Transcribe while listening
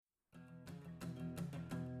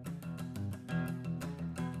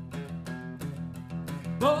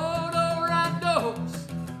Motor outdoors,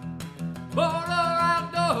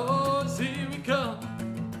 here we come.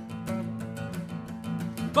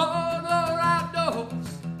 Motor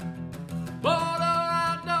outdoors,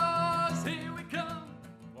 here we come.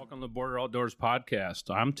 Welcome to the Border Outdoors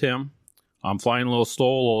Podcast. I'm Tim. I'm flying a little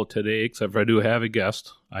solo today, except for I do have a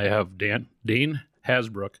guest. I have Dane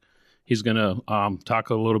Hasbrook. He's going to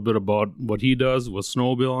talk a little bit about what he does with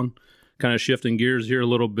snowmobiling, kind of shifting gears here a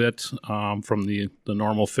little bit from the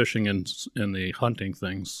normal fishing and the hunting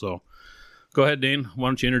things. So go ahead, Dane. Why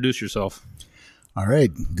don't you introduce yourself? All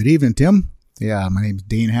right. Good evening, Tim. Yeah, my name's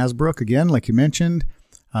Dane Hasbrook again, like you mentioned.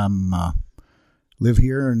 Live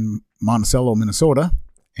here in Monticello, Minnesota,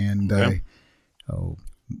 and Okay. I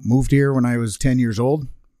moved here when I was 10 years old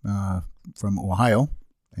from Ohio.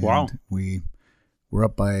 And Wow. We were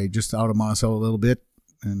up by just out of Monticello a little bit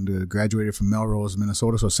and graduated from Melrose,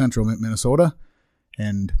 Minnesota, so central Minnesota.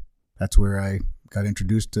 And that's where I got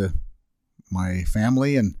introduced to my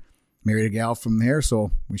family and married a gal from there.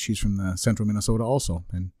 So she's from the central Minnesota also.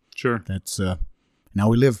 And Sure. that's now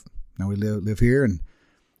we live here, and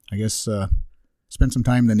I guess spent some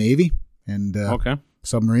time in the Navy and Okay.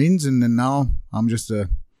 submarines, and then now I'm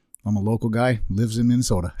a local guy, lives in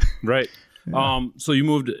Minnesota. Right. So you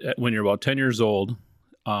moved when you're about 10 years old.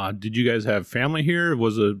 Did you guys have family here?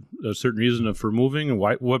 Was a certain reason for moving? And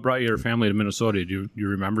what brought your family to Minnesota? Do you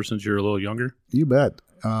remember since you were a little younger? You bet.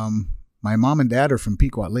 My mom and dad are from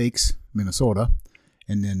Pequot Lakes, Minnesota,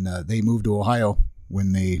 and then they moved to Ohio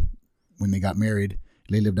when they got married.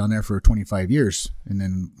 They lived down there for 25 years, and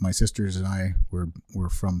then my sisters and I were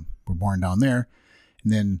born down there,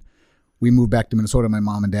 and then we moved back to Minnesota. My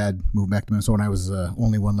mom and dad moved back to Minnesota. I was the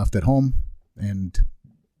only one left at home, and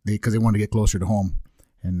because they wanted to get closer to home,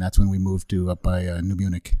 and that's when we moved to up by New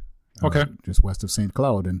Munich, Okay. just west of St.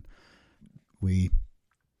 Cloud, and we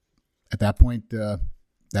at that point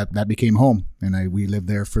that became home, and we lived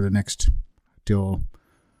there for the next till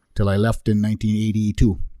I left in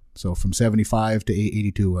 1982. So from 75 to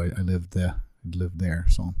 82, I lived there.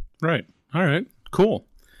 So Right. All right. Cool.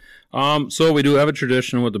 So we do have a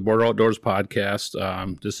tradition with the Border Outdoors Podcast.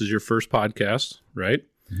 This is your first podcast, right?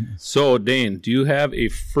 Mm-hmm. So Dane, do you have a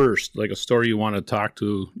first, like a story you want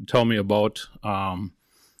to tell me about?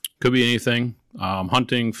 Could be anything,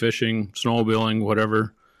 hunting, fishing, snowmobiling,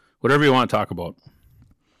 whatever you want to talk about.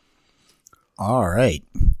 all right,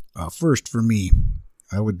 first for me,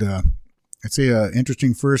 I'd say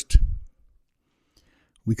interesting first.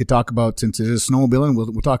 We could talk about, since it is snowmobiling,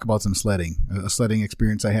 we'll talk about some sledding. A sledding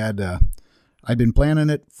experience I had. I'd been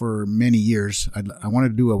planning it for many years. I wanted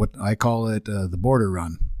to do what I call it the border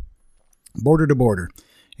run, border to border,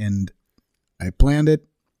 and I planned it.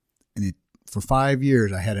 And for 5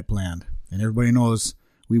 years I had it planned. And everybody knows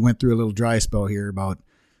we went through a little dry spell here about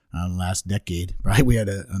the last decade. Right, we had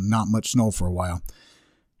not much snow for a while,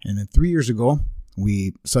 and then 3 years ago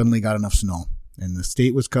we suddenly got enough snow. And the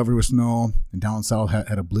state was covered with snow, and down south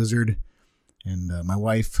had a blizzard. And my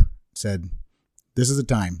wife said, "This is the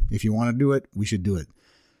time. If you want to do it, we should do it."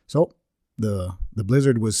 So the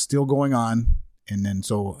blizzard was still going on, and then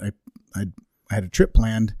so I had a trip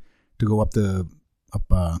planned to go up by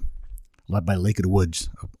Lake of the Woods,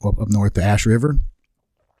 up north to Ash River.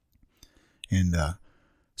 And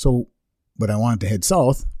but I wanted to head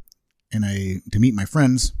south, and to meet my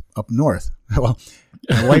friends up north. Well,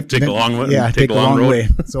 my wife Take a long way. Yeah, take a long road. way.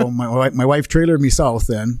 So my wife trailered me south.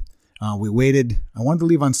 Then we waited. I wanted to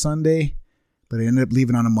leave on Sunday, but I ended up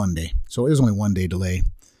leaving on a Monday. So it was only 1 day delay.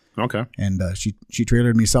 Okay. And she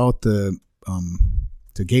trailered me south to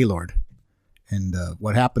Gaylord. And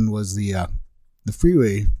what happened was the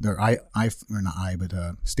freeway,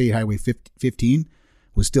 State Highway 15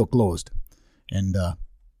 was still closed, and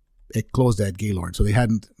it closed at Gaylord. So they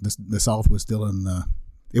hadn't. The south was still in the.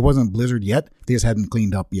 It wasn't blizzard yet. They just hadn't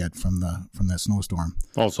cleaned up yet from that snowstorm.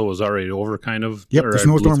 Also, it was already over, kind of. Yep, or the it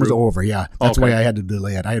snowstorm blew was through? over. Yeah, that's Okay. why I had to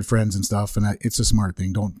delay it. I had friends and stuff, and it's a smart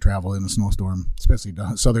thing. Don't travel in a snowstorm, especially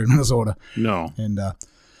southern Minnesota. No. And and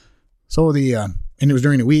it was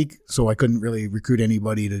during the week, so I couldn't really recruit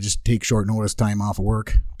anybody to just take short notice time off of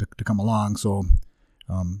work to come along. So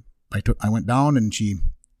I went down, and she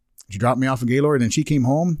dropped me off in Gaylord, and then she came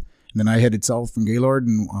home, and then I headed south from Gaylord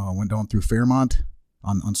and went down through Fairmont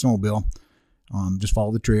on snowmobile. Just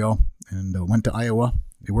followed the trail and went to Iowa.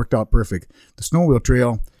 It worked out perfect. The snowmobile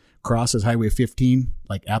trail crosses Highway 15,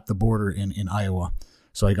 like at the border in Iowa.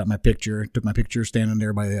 So I got my picture, took my picture standing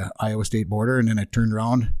there by the Iowa state border, and then I turned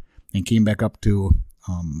around and came back up to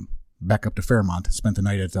Fairmont. Spent the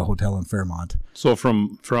night at the hotel in Fairmont. So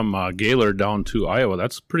from Gaylord down to Iowa,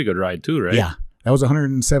 that's a pretty good ride too, right? Yeah, that was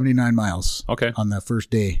 179 miles. Okay. On the first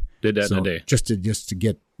day, Did that in a day. Just to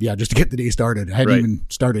get the day started. I hadn't even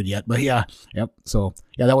started yet, but yeah. Yep. So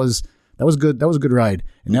yeah, that was good. That was a good ride.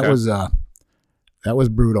 And that was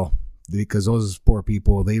brutal because those poor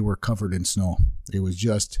people, they were covered in snow. It was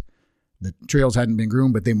just, the trails hadn't been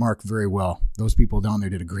groomed, but they marked very well. Those people down there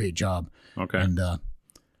did a great job. Okay. And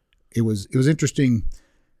it was interesting.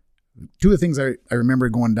 Two of the things I remember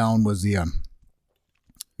going down was you're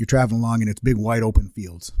traveling along and it's big wide open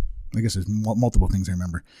fields. I guess there's multiple things I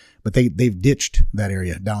remember, but they've ditched that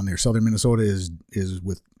area down there. Southern Minnesota is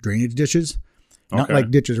with drainage ditches, not like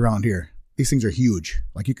ditches around here. These things are huge.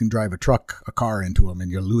 Like you can drive a car into them and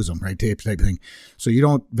you'll lose them, right? Type of thing. So you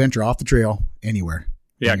don't venture off the trail anywhere.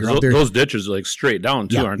 Yeah, because those ditches are like straight down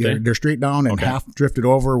too, aren't they? They're straight down and half drifted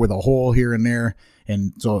over with a hole here and there.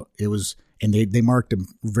 And so it was, and they marked them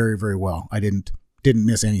very, very well. I didn't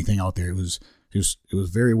miss anything out there. It was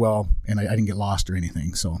very well, and I didn't get lost or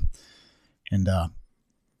anything. So, and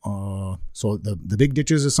so the big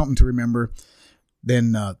ditches is something to remember.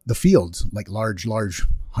 Then the fields, like large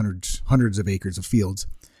hundreds of acres of fields,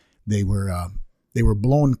 they were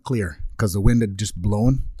blown clear because the wind had just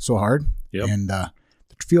blown so hard. Yep. And the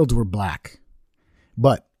fields were black,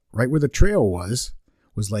 but right where the trail was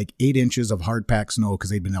like 8 inches of hard packed snow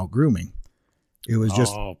because they'd been out grooming. It was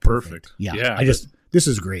just perfect. Yeah. This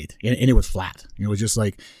is great. And it was flat. It was just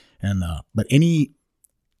like, and, but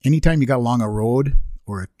anytime you got along a road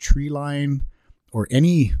or a tree line or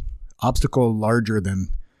any obstacle larger than,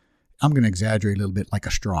 I'm going to exaggerate a little bit, like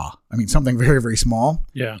a straw. I mean, something very, very small.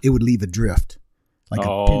 Yeah. It would leave a drift. Like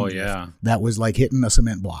a pin drift. That was like hitting a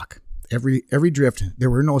cement block. Every drift, there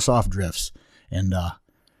were no soft drifts. And,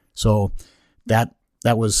 so that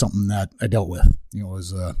was something that I dealt with,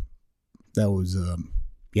 that was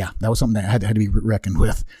something that had to be reckoned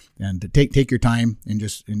with, and to take your time and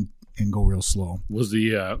just and go real slow. Was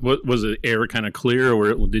the air kind of clear,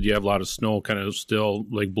 or did you have a lot of snow kind of still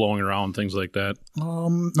like blowing around, things like that?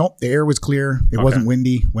 Nope, the air was clear. It wasn't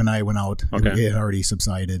windy when I went out. It had already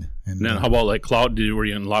subsided. And then how about like cloud? Were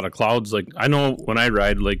you in a lot of clouds? Like I know when I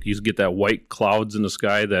ride, like you get that white clouds in the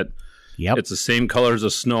sky that. Yep. It's the same color as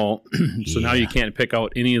the snow, so now you can't pick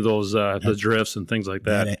out any of those the drifts and things like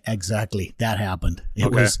that. Exactly, that happened.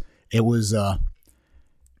 It wasn't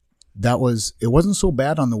so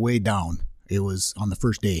bad on the way down. It was on the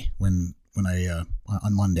first day when I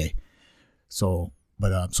on Monday. So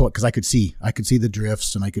because I could see the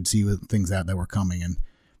drifts and I could see things that were coming, and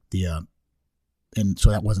and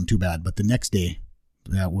so that wasn't too bad. But the next day,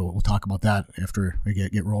 we'll talk about that after we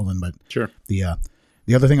get rolling. But sure,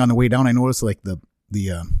 the other thing on the way down, I noticed like there'd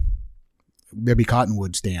be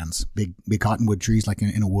cottonwood stands, big cottonwood trees, like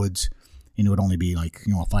in a woods, and it would only be like,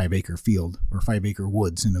 a 5-acre field or 5-acre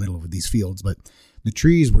woods in the middle of these fields. But the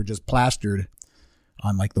trees were just plastered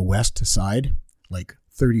on like the west side, like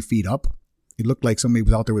 30 feet up. It looked like somebody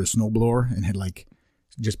was out there with a snowblower and had like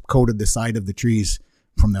just coated the side of the trees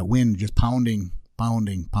from that wind, just pounding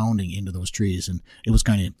into those trees. And it was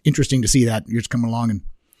kind of interesting to see that. You're just coming along, and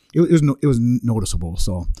it was noticeable.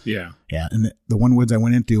 So yeah. And the one woods I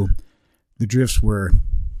went into, the drifts were,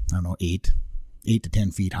 I don't know, 8 to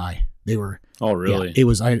 10 feet high. They were. Oh, really? Yeah, it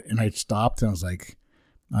was. I stopped and I was like,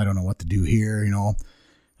 I don't know what to do here, And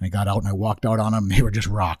I got out and I walked out on them. And they were just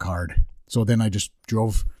rock hard. So then I just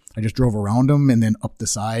drove around them and then up the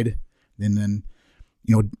side, and then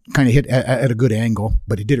kind of hit at a good angle,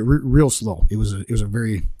 but it did it real slow. It was a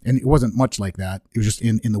very, and it wasn't much like that. It was just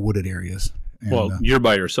in the wooded areas. And, well, you're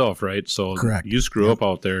by yourself, right? So correct. You screw up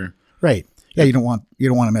out there, right? Yeah, you don't want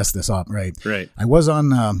to mess this up, right? Right. I was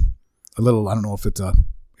on a little. I don't know if it's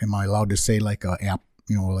am I allowed to say like a app?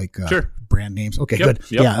 Sure. Brand names. Okay, yep. good.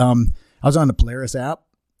 Yep. Yeah. I was on the Polaris app,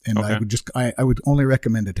 and okay. I would only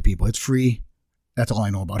recommend it to people. It's free. That's all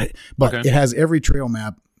I know about it. But It has every trail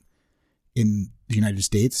map in the United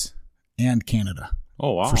States and Canada.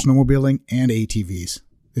 Oh wow! For snowmobiling and ATVs.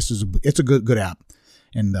 It's a good app.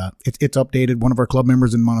 And it's updated. One of our club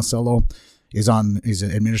members in Monticello is an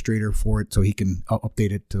administrator for it, so he can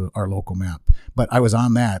update it to our local map. But I was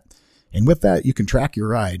on that, and with that, you can track your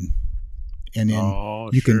ride, and then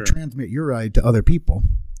you can transmit your ride to other people,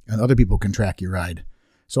 and other people can track your ride.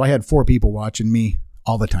 So I had 4 people watching me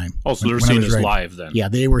all the time. Oh, so they're seeing this live then? Yeah,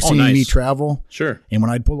 they were seeing me travel. Sure. And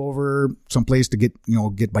when I'd pull over someplace to get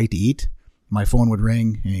bite to eat, my phone would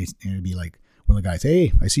ring, and it'd be like, one of the guys,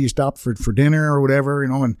 hey, I see you stopped for dinner or whatever,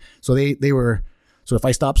 and so they were, so if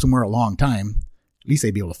I stopped somewhere a long time, at least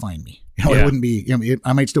they'd be able to find me. It wouldn't be,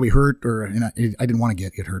 I might still be hurt, and I didn't want to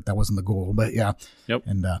get hurt. That wasn't the goal, but yeah. Yep.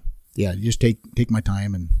 And you just take my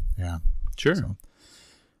time, and yeah. Sure.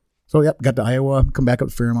 So yep, got to Iowa, come back up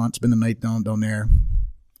to Fairmont, spend the night down there.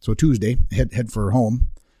 So Tuesday, head for home.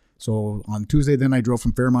 So on Tuesday, then I drove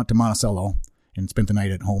from Fairmont to Monticello and spent the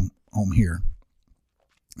night at home here.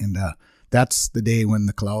 And that's the day when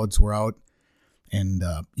the clouds were out and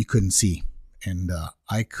you couldn't see. And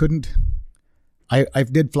I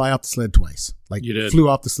did fly off the sled twice. Like, you did. Flew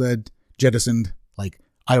off the sled, jettisoned. Like,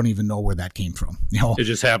 I don't even know where that came from. You know, it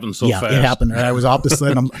just happened so fast. Yeah, it happened. I was off the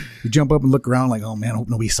sled. You jump up and look around like, oh man, I hope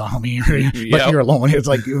nobody saw me. But you're alone. It's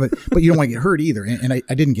like, but you don't want to get hurt either. And I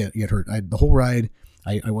didn't get hurt. The whole ride,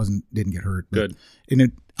 I didn't get hurt. Good.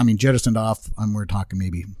 And jettisoned off. We're talking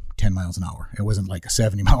maybe 10 miles an hour. It wasn't like a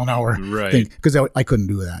 70 mile an hour thing, because I couldn't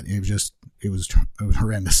do that. It was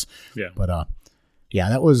horrendous. Yeah. But yeah,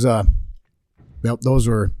 that was those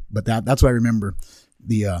were. But that's what I remember.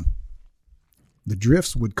 The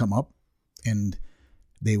drifts would come up, and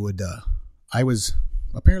they would. I was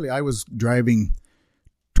driving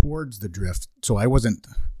towards the drift, so I wasn't,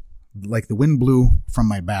 like, the wind blew from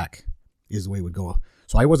my back is the way it would go.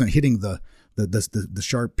 So I wasn't hitting the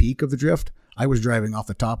sharp peak of the drift. I was driving off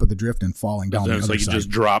the top of the drift and falling down the other side. It's like you just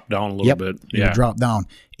dropped down a little bit. Yeah, dropped down,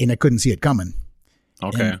 and I couldn't see it coming.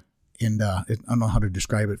 Okay. And I don't know how to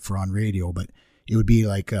describe it for on radio, but it would be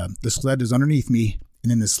like the sled is underneath me, and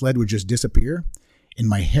then the sled would just disappear, and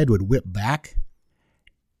my head would whip back.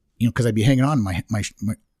 You know, because I'd be hanging on,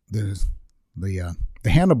 the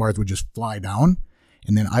handlebars would just fly down,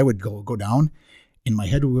 and then I would go down, and my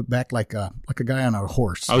head would whip back like a guy on a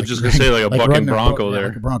horse. I was just gonna say like a bucking bronco there.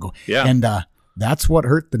 Like a bronco. Yeah. And that's what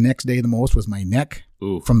hurt the next day the most was my neck.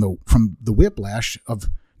 Ooh. from the whiplash of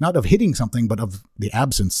not of hitting something, but of the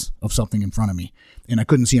absence of something in front of me, and I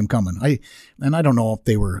couldn't see them coming. I don't know if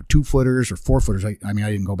they were 2-footers or 4-footers. I mean, I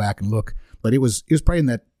didn't go back and look, but it was probably in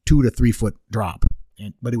that 2 to 3 foot drop,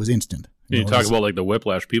 but it was instant. You talk about like the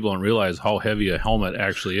whiplash. People don't realize how heavy a helmet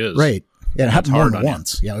actually is. Right. Yeah, it happened more than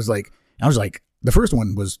once. Yeah, I was like, the first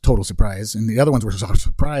one was total surprise, and the other ones were sort of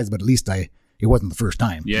surprise, but at least it wasn't the first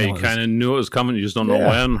time. Yeah, you kind of knew it was coming. You just don't know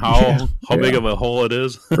when, how big of a hole it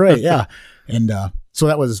is. Right. Yeah. And so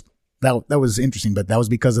that was interesting, but that was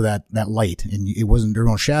because of that light, and there were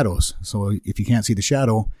no shadows. So if you can't see the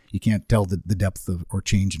shadow, you can't tell the depth or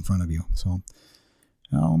change in front of you. So,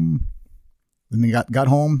 then we got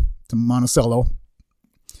home to Monticello,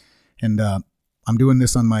 and I'm doing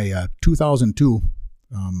this on my 2002.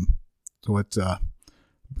 So it's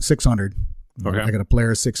 600. Okay. I got a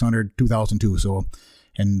Polaris 600 2002. So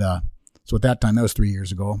at that time, that was 3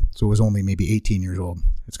 years ago. So it was only maybe 18 years old.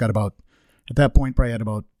 It's got about, at that point, probably had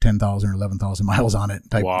about 10,000 or 11,000 miles on it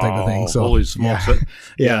type of thing. So holy smokes.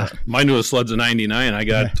 Yeah. My newest sled's a 99. I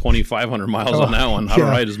got 2,500 miles on that one. I don't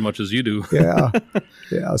ride as much as you do. Yeah.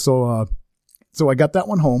 Yeah. So I got that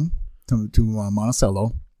one home to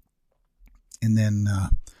Monticello, and then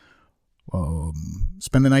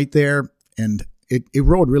spend the night there, and it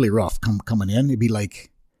rode really rough coming in. It'd be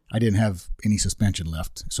like I didn't have any suspension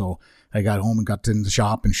left. So I got home and got in the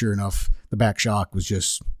shop, and sure enough, the back shock was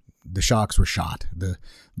just, the shocks were shot. They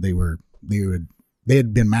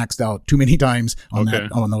had been maxed out too many times on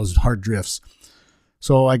those hard drifts.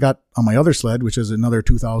 So I got on my other sled, which is another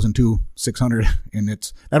 2002 600, and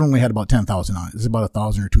that only had about 10,000 on it. It's about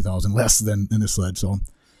 1,000 or 2,000 less than this sled. So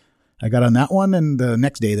I got on that one, and the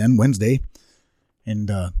next day, then Wednesday,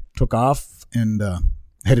 and took off and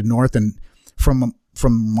headed north. And from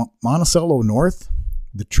Monticello north,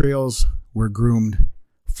 the trails were groomed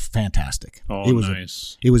fantastic. Oh,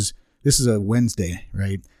 nice. This is a Wednesday,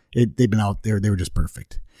 right? They've been out there. They were just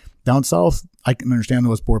perfect. Down south, I can understand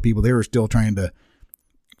those poor people. They were still trying to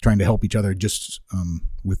help each other, just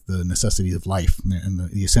with the necessities of life and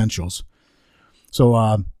the essentials. So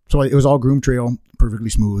it was all groomed trail, perfectly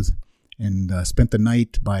smooth, and spent the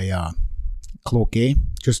night by Cloquet,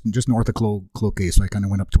 just north of Cloquet. So I kind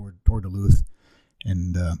of went up toward Duluth,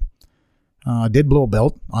 and did blow a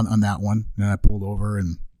belt on that one. And I pulled over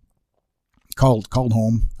and called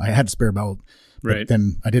home. I had a spare belt, but right.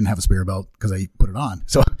 Then I didn't have a spare belt because I put it on.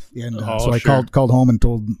 So I sure. called home and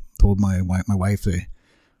told my wife that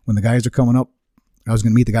when the guys are coming up, I was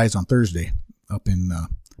going to meet the guys on Thursday up in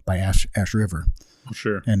by Ash River. Oh,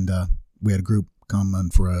 sure. And we had a group come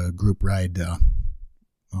in for a group ride.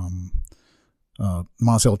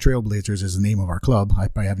 Monticello Trailblazers is the name of our club. I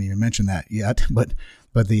probably haven't even mentioned that yet, but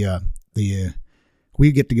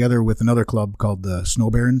we get together with another club called the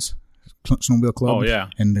Snowmobile Club. Oh yeah,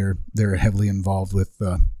 and they're heavily involved with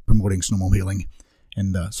promoting snowmobiling,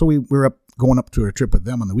 and so we were going up to a trip with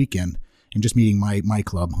them on the weekend and just meeting my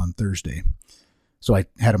club on Thursday. So I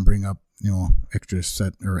had them bring up extra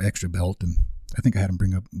set or extra belt, and I think I had them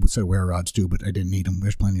bring up a set of wear rods too, but I didn't need them.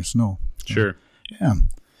 There's plenty of snow. So, sure. Yeah.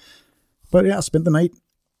 But yeah, spent the night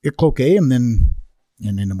at Cloquet, and then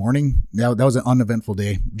And in the morning, that was an uneventful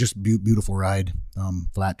day. Just beautiful ride,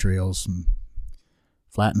 flat trails, and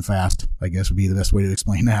flat and fast, I guess would be the best way to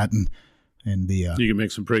explain that. And the you can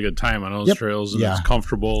make some pretty good time on those trails, and it's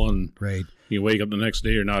comfortable, and right. You wake up the next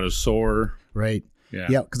day, you're not as sore. Right. Yeah,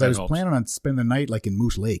 because I was planning on spending the night like in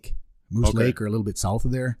Moose Lake, Lake, or a little bit south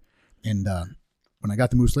of there. And when I got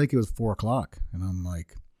to Moose Lake, it was 4:00, and I'm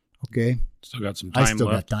like, okay, still got some time. I still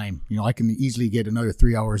got time. I can easily get another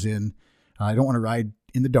 3 hours in. I don't want to ride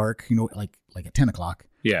in the dark, like at 10:00.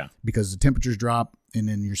 Yeah, because the temperatures drop, and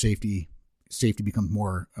then your safety becomes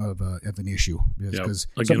more of an issue because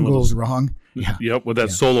something goes wrong. Yeah. Yep. With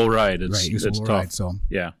that solo ride, it's tough. Ride, so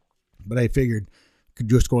yeah. But I figured could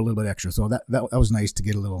just go a little bit extra, so that was nice to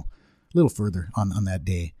get a little further on that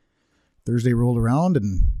day. Thursday rolled around,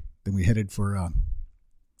 and then we headed for.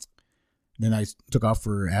 Then I took off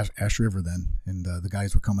for Ash River then, and the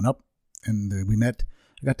guys were coming up, and we met.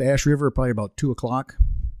 I got to Ash River probably about 2:00,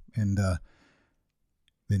 and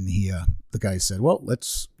then the guy said, "Well,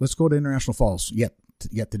 let's go to International Falls yet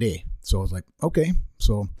today." So I was like, "Okay."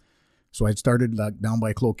 So I started down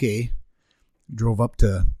by Cloquet, drove up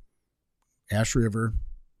to Ash River,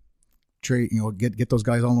 get those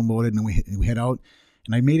guys all unloaded, and then we head out,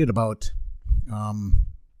 and I made it about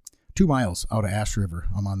 2 miles out of Ash River.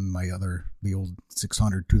 I'm on the old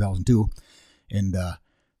 600 2002, and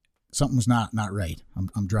something's not right.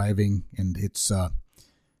 I'm driving, and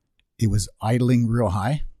it was idling real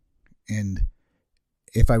high, and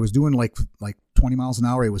if I was doing like 20 miles an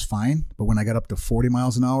hour, it was fine. But when I got up to 40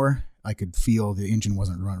 miles an hour, I could feel the engine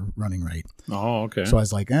wasn't running right. Oh, okay. So I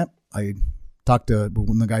was like, I talked to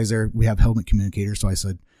one of the guys there. We have helmet communicators, so I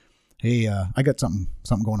said, "Hey, I got something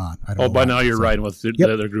going on." I don't know by now you're riding with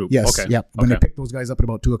the other group. Yes. Okay. Yep. When I picked those guys up at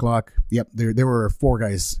about 2:00, yep, there were 4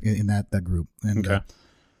 guys in that group, and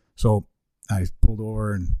so I pulled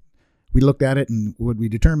over and we looked at it, and what we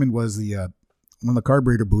determined was one of the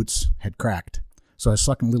carburetor boots had cracked. So I was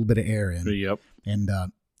sucking a little bit of air in. Yep. And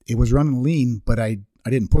it was running lean, but I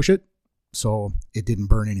didn't push it, so it didn't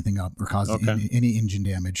burn anything up or cause any engine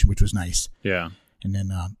damage, which was nice. Yeah. And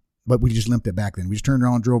then, but we just limped it back then. We just turned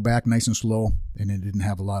around, drove back nice and slow, and it didn't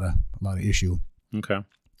have a lot of issue. Okay.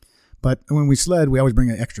 But when we sled, we always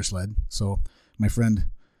bring an extra sled. So my friend,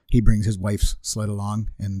 he brings his wife's sled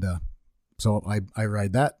along, and so I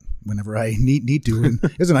ride that whenever I need to. And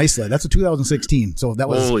it's a nice sled. That's a 2016. So that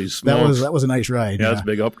was that was a nice ride. Yeah, that's a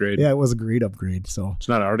big upgrade. Yeah, it was a great upgrade. So it's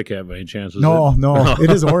not an Arctic Cat by any chance, is no, it? No,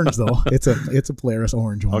 it is orange though. It's a Polaris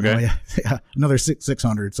orange one. Okay. Yeah, another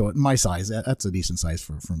 600. So my size, that's a decent size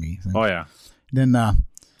for me. Oh yeah. Then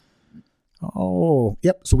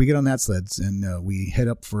so we get on that sleds, and we head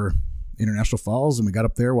up for International Falls, and we got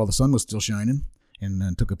up there while the sun was still shining, and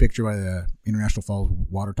then took a picture by the International Falls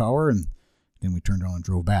water tower, and then we turned around and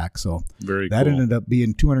drove back. So that ended up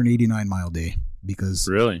being 289 mile day, because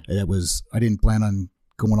really I didn't plan on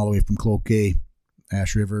going all the way from Cloquet,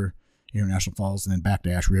 Ash River, International Falls, and then back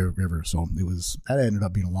to Ash River. So that ended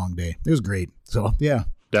up being a long day. It was great. So yeah.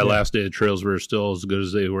 That last day of trails were still as good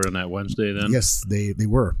as they were on that Wednesday then? Yes, they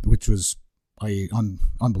were, which was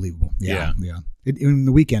unbelievable. Yeah. And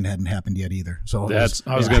the weekend hadn't happened yet either. So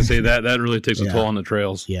I was going to say that really takes a toll on the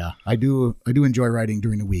trails. Yeah, I do enjoy riding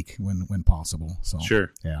during the week when possible. So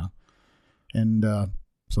sure. Yeah. And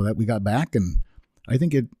so that we got back, and I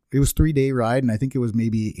think it was 3-day ride, and I think it was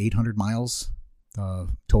maybe 800 miles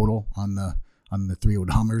total on the 3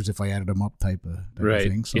 odometers if I added them up type of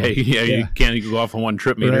thing. So, you can't go off on one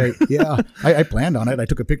trip meter. Right. Yeah. I planned on it. I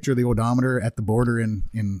took a picture of the odometer at the border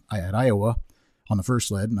at Iowa on the first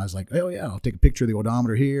sled, and I was like, oh yeah, I'll take a picture of the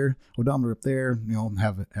odometer here, odometer up there,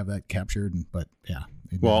 have that captured, but yeah,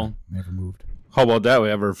 it never moved. How about that? We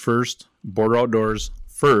have our first Border Outdoors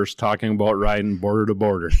talking about riding border to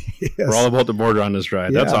border. Yes. We're all about the border on this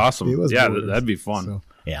ride. That's awesome. That'd be fun. So,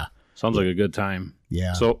 yeah. Sounds like a good time.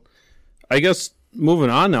 Yeah. So I guess moving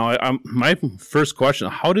on now, my first question,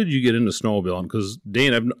 how did you get into snowmobiling? Because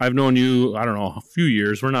Dane, I've known you, I don't know, a few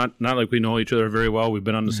years. We're not like we know each other very well. We've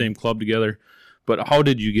been on the same club together. But how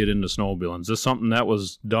did you get into snowmobiling? Is this something that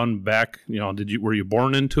was done back, were you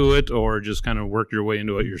born into it, or just kind of worked your way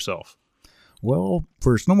into it yourself? Well,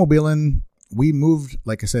 for snowmobiling, we moved,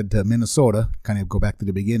 like I said, to Minnesota, kind of go back to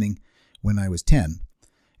the beginning, when I was 10.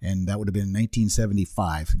 And that would have been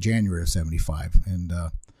 1975, January of 75. And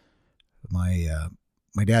my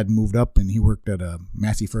dad moved up, and he worked at a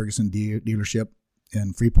Massey Ferguson dealership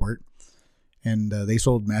in Freeport. And they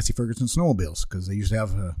sold Massey Ferguson snowmobiles because they used to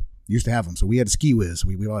have them. So we had a Ski Whiz.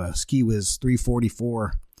 We bought a Ski Whiz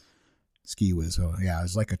 344 Ski Whiz. So yeah, it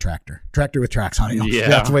was like a tractor with tracks on it. Yeah.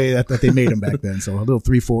 That's the way that they made them back then. So a little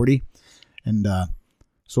 340. And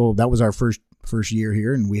so that was our first first year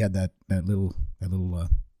here, and we had that little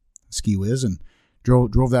ski whiz and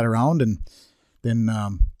drove that around, and then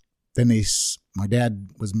my dad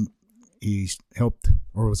he helped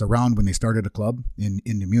or was around when they started a club in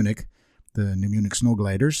New Munich, the New Munich Snow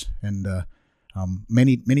Gliders, and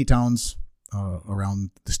many towns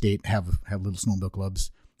around the state have little snowmobile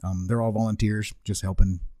clubs. They're all volunteers, just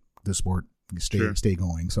helping the sport stay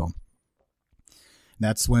going. So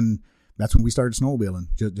that's when we started snowmobiling.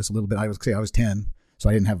 Just a little bit. I was 10, so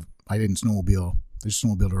I didn't snowmobile. I just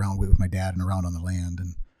snowmobiled around with my dad and around on the land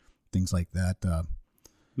and things like that.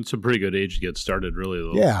 It's a pretty good age to get started, really,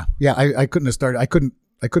 though. Yeah. I couldn't have started. I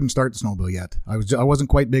couldn't start the snowmobile yet. I wasn't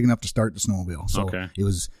quite big enough to start the snowmobile. So it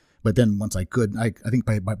was. But then once I could, I think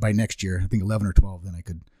by next year, I think 11 or 12, then I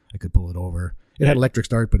could pull it over. It had electric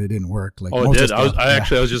start, but it didn't work. Like it did. I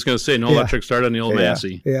was just going to say no electric start on the old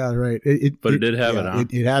Massey. Yeah, right. But it did have it, huh?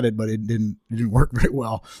 It had it, but it didn't work very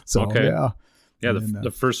well. So yeah.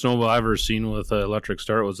 The first snowmobile I ever seen with electric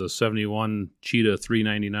start was a 71 Cheetah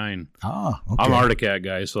 399. Ah, okay. I'm an Arctic Cat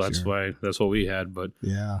guy, so that's what we had. But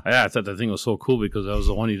I thought that thing was so cool because that was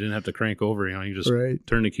the one you didn't have to crank over. You just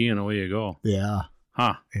turn the key and away you go. Yeah.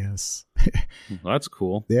 Huh. Yes. Well, that's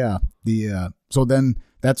cool. Yeah. So then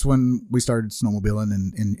that's when we started snowmobiling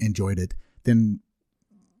and enjoyed it. Then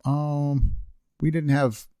we didn't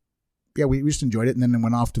have we just enjoyed it, and then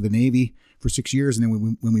went off to the Navy for 6 years, and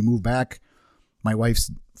then when we moved back, my wife's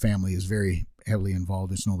family is very heavily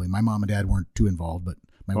involved in snowmobiling. My mom and dad weren't too involved, but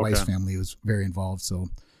my wife's family was very involved, so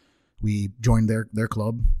we joined their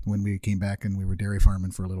club when we came back, and we were dairy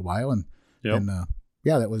farming for a little while, and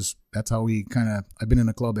that's how we I've been in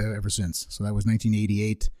a club ever since. So that was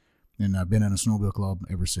 1988, and I've been in a snowmobile club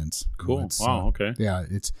ever since. Cool. Wow. Okay. Yeah,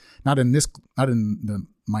 it's not in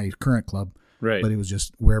my current club, right? But it was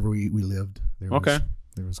just wherever we lived.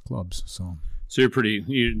 There was clubs. So you're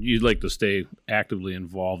you'd like to stay actively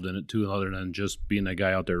involved in it too, other than just being a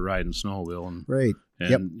guy out there riding snowmobile and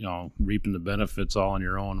reaping the benefits all on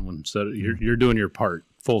your own. Instead of, you're doing your part.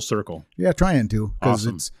 Full circle. Yeah, trying to. Because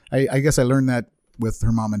awesome. I guess I learned that with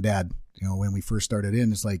her mom and dad. When we first started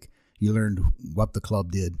in, it's like you learned what the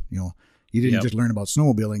club did. You didn't just learn about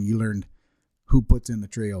snowmobiling. You learned who puts in the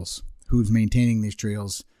trails, who's maintaining these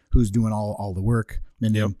trails, who's doing all the work.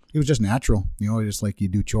 And it was just natural. Just like you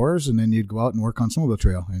do chores, and then you'd go out and work on snowmobile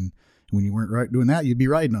trail. And when you weren't doing that, you'd be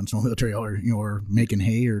riding on snowmobile trail, or making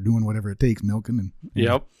hay, or doing whatever it takes, milking.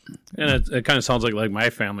 Yep. And it kind of sounds like my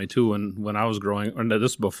family too. When I was growing, and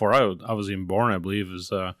this is before I was even born, I believe,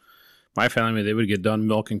 is my family. They would get done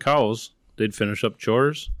milking cows. They'd finish up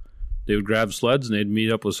chores. They would grab sleds and they'd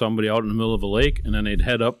meet up with somebody out in the middle of a lake, and then they'd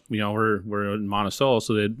head up. We're in Monticello,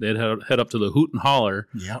 so they'd head up to the Hoot and Holler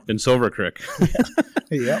in Silver Creek.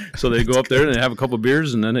 Yep. So they go up there and they have a couple of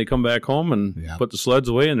beers, and then they come back home and put the sleds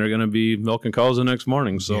away, and they're going to be milking cows the next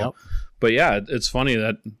morning. So, but it's funny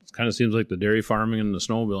that it kind of seems like the dairy farming and the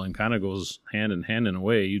snowmobiling kind of goes hand in hand in a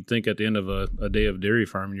way. You'd think at the end of a day of dairy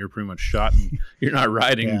farming, you're pretty much shot and you're not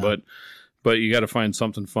riding, but you got to find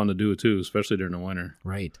something fun to do too, especially during the winter.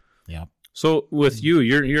 Right. Yeah. So with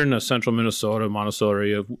you're in the central Minnesota, Monticello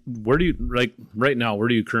area. Where do you right now? Where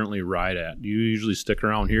do you currently ride at? Do you usually stick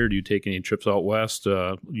around here? Do you take any trips out west,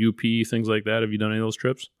 UP, things like that? Have you done any of those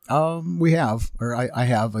trips? We have, or I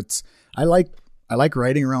have. I like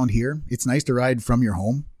riding around here. It's nice to ride from your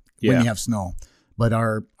home when you have snow, but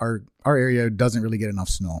our area doesn't really get enough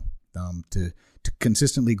snow to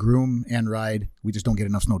consistently groom and ride. We just don't get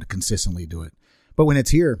enough snow to consistently do it. But when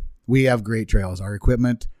it's here, we have great trails. Our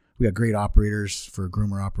equipment. We got great operators for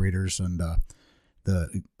groomer operators, and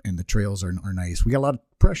the trails are nice. We got a lot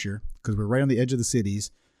of pressure because we're right on the edge of the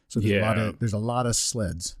cities, so there's a lot of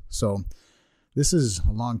sleds. So this is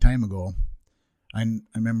a long time ago. I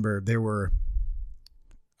remember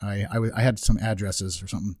I had some addresses or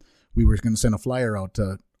something. We were going to send a flyer out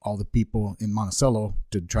to all the people in Monticello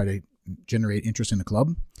to try to generate interest in the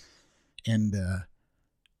club, and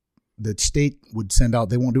the state would send out,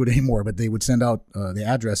 they won't do it anymore, but they would send out the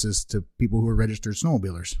addresses to people who are registered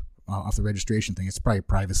snowmobilers off the registration thing. It's probably a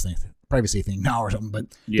privacy thing now or something,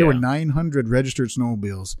 but there were 900 registered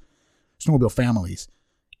snowmobile families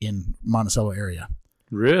in Monticello area.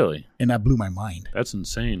 Really? And that blew my mind. That's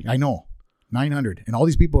insane. I know. 900. And all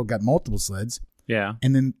these people got multiple sleds. Yeah.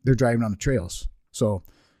 And then they're driving on the trails. So,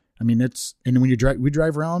 I mean, and when we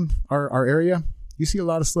drive around our area, you see a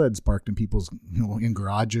lot of sleds parked in people's, in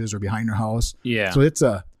garages or behind their house. Yeah. So it's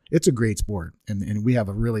a great sport, and we have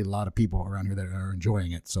a really lot of people around here that are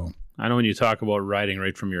enjoying it. So I know when you talk about riding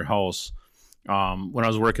right from your house, when I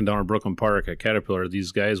was working down at Brooklyn Park at Caterpillar,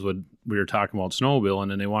 these guys we were talking about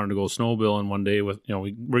snowmobiling, and they wanted to go snowmobiling one day with, we're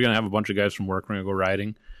going to have a bunch of guys from work. We're going to go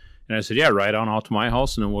riding. And I said, yeah, ride on out to my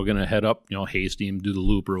house, and then we're going to head up, Hastings, do the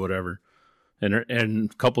loop or whatever. And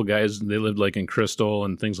a couple guys, they lived like in Crystal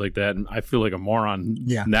and things like that. And I feel like a moron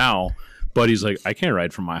now. But he's like, I can't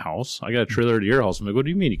ride from my house. I got a trailer to your house. I'm like, what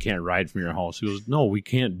do you mean you can't ride from your house? He goes, no, we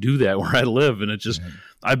can't do that where I live. And it's just,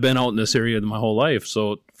 I've been out in this area my whole life.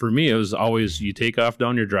 So for me, it was always, you take off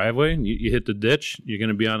down your driveway, and you hit the ditch. You're going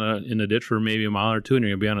to be in the ditch for maybe a mile or two, and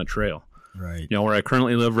you're going to be on a trail. Right. Where I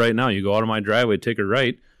currently live right now, you go out of my driveway, take a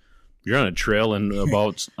right. You're on a trail and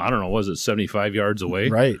about, I don't know, was it 75 yards away?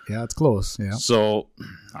 Right. Yeah, it's close. Yeah. So,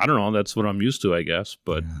 I don't know. That's what I'm used to, I guess.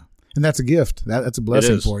 But And that's a gift. That's a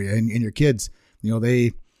blessing for you. And your kids,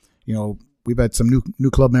 we've had some new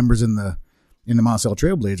club members in the Monticello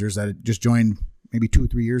Trailblazers that just joined maybe 2 or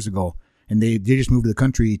 3 years ago. And they just moved to the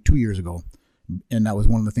country 2 years ago. And that was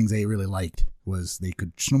one of the things they really liked, was they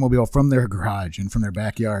could snowmobile from their garage and from their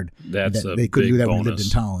backyard. That's they couldn't do that bonus. when they lived in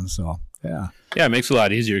town. So, yeah. Yeah, it makes it a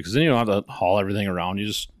lot easier because then you don't have to haul everything around. You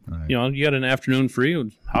just, you got an afternoon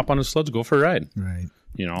free, hop on the sleds, go for a ride. Right.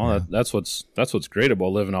 That's what's great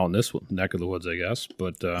about living out in this neck of the woods, I guess.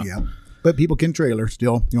 But but people can trailer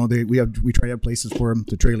still. We try to have places for them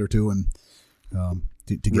to trailer to and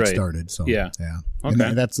to get started. So yeah. Okay.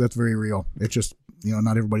 And that's very real. It's just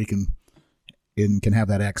not everybody can have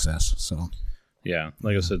that access. So. Yeah,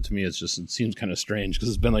 like I said, to me, it seems kind of strange because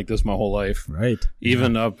it's been like this my whole life. Right.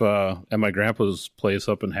 Even up at my grandpa's place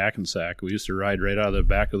up in Hackensack, we used to ride right out of the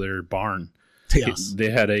back of their barn. Yes. They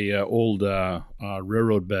had a old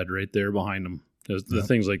railroad bed right there behind them. The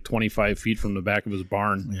thing's like 25 feet from the back of his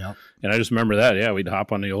barn. Yeah. And I just remember that. Yeah, we'd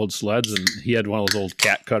hop on the old sleds, and he had one of those old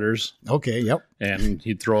cat cutters. Okay, yep. And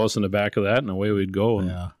he'd throw us in the back of that, and away we'd go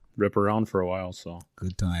and rip around for a while. So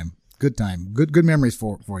good time. Good time. Good memories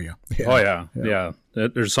for you. Yeah. Oh, yeah.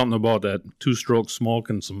 There's something about that 2-stroke smoke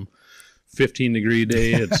and some 15-degree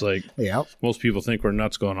day. It's like most people think we're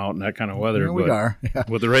nuts going out in that kind of weather. Yeah, we are. Yeah.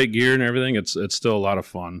 With the right gear and everything, it's still a lot of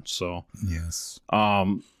fun. So yes.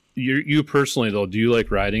 You personally, though, do you like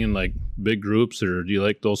riding in like big groups, or do you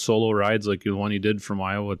like those solo rides like the one you did from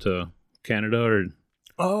Iowa to Canada,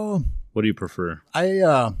 or what do you prefer?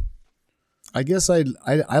 I guess I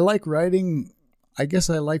like riding. I guess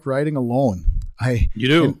I like riding alone. You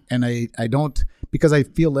do? And I don't, because I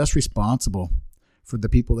feel less responsible for the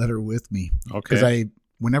people that are with me. Okay. Because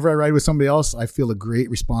whenever I ride with somebody else, I feel a great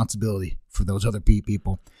responsibility for those other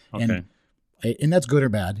people. Okay. And that's good or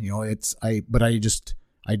bad. But I just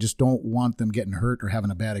don't want them getting hurt or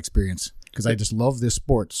having a bad experience, because I just love this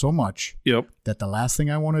sport so much that the last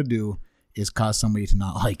thing I want to do is cause somebody to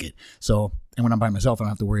not like it. So, and when I'm by myself, I don't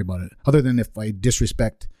have to worry about it, other than if I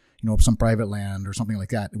disrespect some private land or something like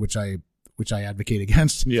that, which I advocate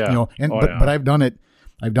against. Yeah. But I've done it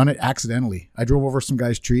accidentally. I drove over some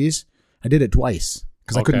guy's trees. I did it twice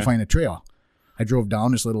because I couldn't find a trail. I drove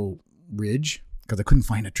down this little ridge because I couldn't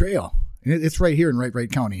find a trail. And it's right here in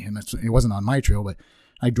Wright County, and it wasn't on my trail, but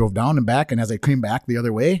I drove down and back, and as I came back the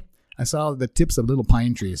other way, I saw the tips of little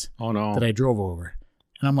pine trees that I drove over.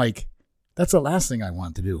 And I'm like, that's the last thing I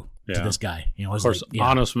want to do to this guy. It was, of course,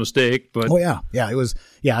 honest mistake, but it was.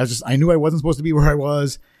 I knew I wasn't supposed to be where I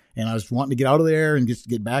was, and I was wanting to get out of there and just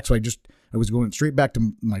get back. So I was going straight back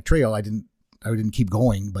to my trail. I didn't keep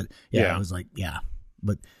going, but I was like,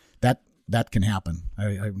 but that can happen. I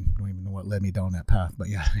don't even know what led me down that path, but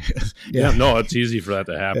no, it's easy for that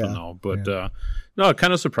to happen though. But no, it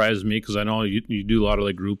kind of surprises me because I know you do a lot of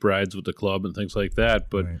like group rides with the club and things like that,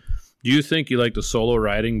 but. Right. Do you think you like the solo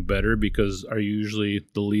riding better because are you usually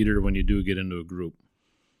the leader when you do get into a group?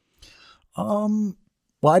 Well,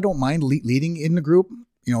 I don't mind leading in the group.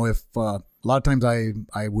 If a lot of times I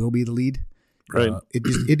will be the lead. Right.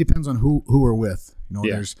 It depends on who we're with.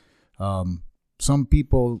 There's some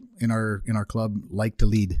people in our club like to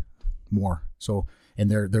lead more. So, and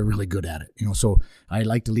they're really good at it. So I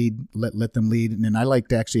like to lead, let them lead, and then I like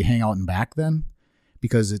to actually hang out in back then,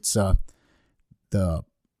 because it's I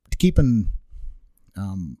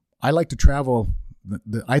like to travel.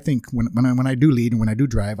 I think when I do lead and when I do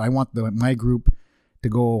drive, I want my group to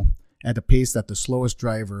go at the pace that the slowest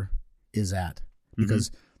driver is at,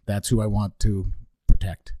 because that's who I want to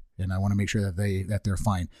protect, and I want to make sure that they're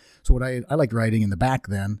fine. So I like riding in the back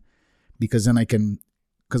then, because then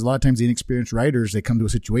because a lot of times the inexperienced riders, they come to a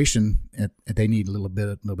situation that they need a little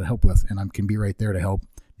bit of help with, and I can be right there to help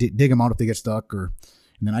dig them out if they get stuck, and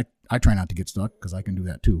then I try not to get stuck because I can do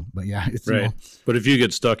that too. But it's right. But if you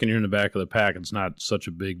get stuck and you're in the back of the pack, it's not such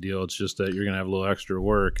a big deal. It's just that you're going to have a little extra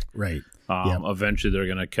work. Right. Eventually, they're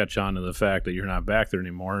going to catch on to the fact that you're not back there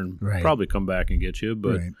anymore and probably come back and get you.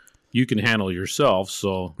 But you can handle yourself.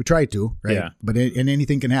 So we try to. Right. Yeah. But and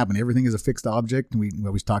anything can happen. Everything is a fixed object, and we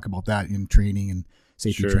always talk about that in training and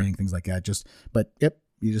safety training, things like that. But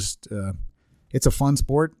you just it's a fun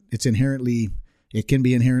sport. It can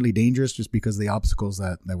be inherently dangerous just because of the obstacles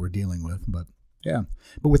that we're dealing with. But yeah,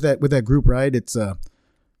 but with that group ride,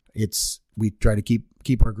 we try to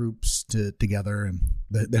keep our groups together, and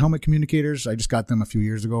the helmet communicators, I just got them a few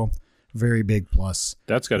years ago. Very big plus.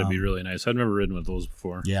 That's got to be really nice. I've never ridden with those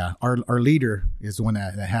before. Yeah, our leader is the one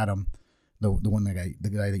that had them, the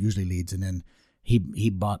guy that usually leads, and then he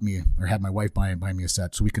bought me, or had my wife buy me a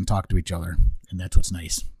set so we can talk to each other, and that's what's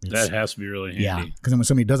nice. That has to be really handy. Yeah, because when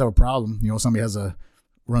somebody does have a problem, somebody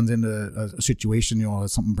runs into a situation,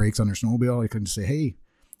 something breaks on their snowmobile, I can just say, hey,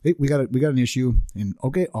 we got an issue, and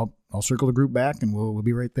okay, I'll circle the group back, and we'll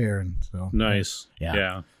be right there. And so nice.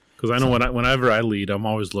 Yeah. Because I know whenever I lead, I'm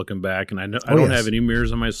always looking back, and I don't have any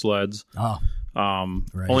mirrors on my sleds. Oh,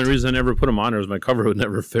 right. Only reason I never put them on there is my cover would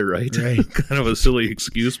never fit right. Kind of a silly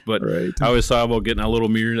excuse, but I always thought about getting a little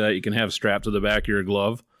mirror that you can have strapped to the back of your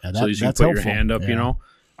glove, so you can put your hand up.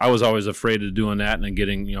 I was always afraid of doing that and then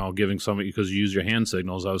giving somebody, because you use your hand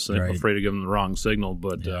signals. I was afraid of giving them the wrong signal,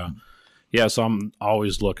 but so I'm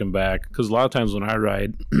always looking back, because a lot of times when I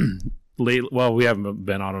ride. We haven't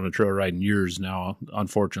been out on a trail ride in years now,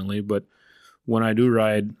 unfortunately, but when I do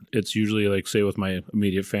ride, it's usually like, say, with my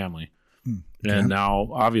immediate family. And now,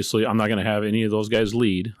 obviously, I'm not going to have any of those guys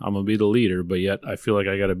lead. I'm going to be the leader, but yet I feel like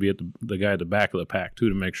I got to be the guy at the back of the pack, too,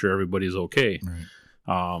 to make sure everybody's okay.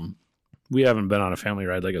 Right. We haven't been on a family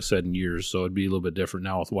ride, like I said, in years, so it'd be a little bit different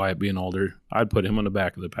now with Wyatt being older. I'd put him on the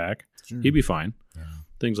back of the pack. Sure. He'd be fine. Yeah.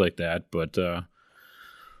 Things like that, but...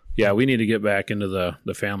 yeah, we need to get back into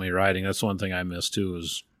the family riding. That's one thing I miss, too,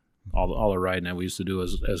 is all the riding that we used to do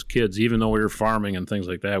as kids. Even though we were farming and things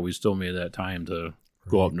like that, we still made that time to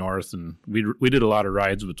go up north. And we did a lot of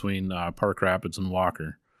rides between Park Rapids and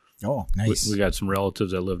Walker. Oh, nice. We got some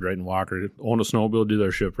relatives that lived right in Walker, own a snowmobile, do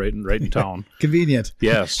their ship right in town. Convenient.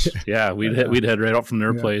 Yes. Yeah, we'd head right up from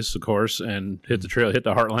their place, of course, and hit the trail, hit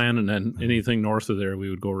the Heartland, and then anything north of there we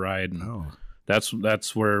would go ride. And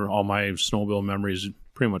that's where all my snowmobile memories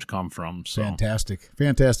pretty much come from. So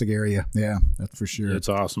fantastic area. Yeah, that's for sure. It's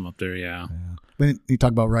awesome up there. Yeah. When you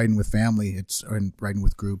talk about riding with family, and riding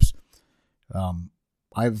with groups.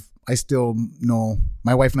 I still know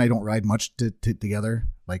my wife and I don't ride much together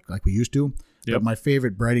like we used to. Yep. But my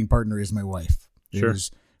favorite riding partner is my wife. Sure.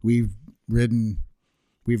 We've ridden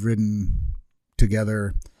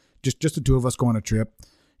together, just the two of us go on a trip.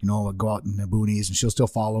 I'll go out in the boonies, and she'll still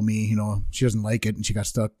follow me. She doesn't like it, and she got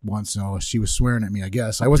stuck once. She was swearing at me, I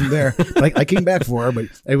guess. I wasn't there. I came back for her, but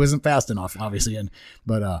it wasn't fast enough, obviously.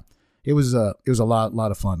 But it was a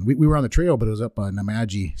lot of fun. We were on the trail, but it was up on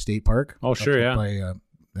Namaji State Park. Oh, sure, yeah.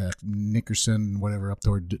 By Nickerson, whatever, up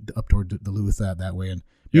toward Duluth that way, and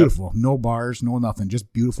beautiful. Yep. No bars, no nothing,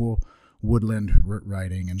 just beautiful woodland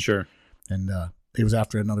riding. And sure. And it was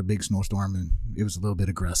after another big snowstorm, and it was a little bit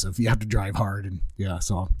aggressive. You have to drive hard, and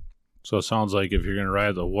so it sounds like if you're going to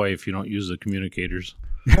ride the wife, you don't use the communicators.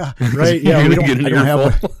 Yeah, right. Yeah,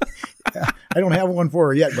 I don't have one for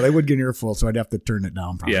her yet, but I would get an earful, so I'd have to turn it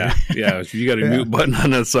down. Probably. Yeah. If you got a mute button on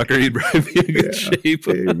that sucker, you'd probably be in good shape.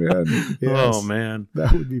 Amen. Yes. Oh man,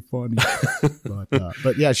 that would be funny.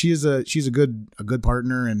 But yeah, she's a good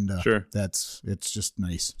partner, and sure, it's just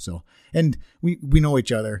nice. So, and we know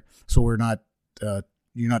each other, so we're not.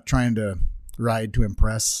 You're not trying to ride to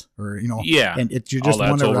impress, or yeah, and you just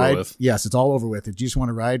want to ride. With. Yes, it's all over with. You just want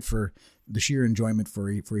to ride for the sheer enjoyment for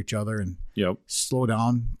each other, and slow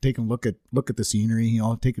down, take a look at the scenery.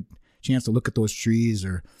 Take a chance to look at those trees,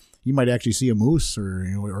 or you might actually see a moose,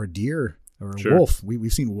 or a deer, or a wolf.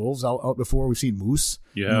 We've seen wolves out before. We've seen moose.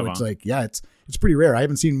 Yeah, it's like it's pretty rare. I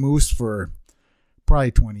haven't seen moose for probably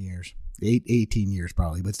 20 years. 18 years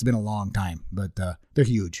probably, but it's been a long time. But they're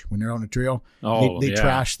huge when they're on the trail. They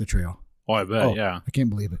trash the trail. Oh, I bet. Yeah, I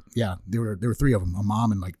can't believe it. Yeah, there were three of them, a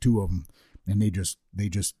mom and like two of them, and they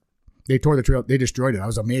tore the trail. They destroyed it. I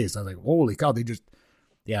was amazed. I was like, holy cow! They just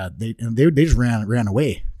ran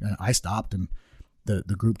away. And I stopped, and the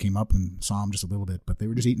group came up and saw them just a little bit, but they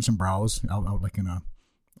were just eating some browse out like in a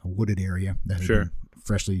wooded area that had been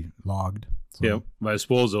freshly logged. So. Yeah, but I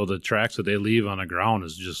suppose though the tracks that they leave on the ground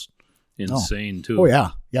is just insane too. Oh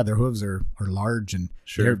yeah, their hooves are large, and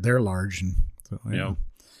they're large, and so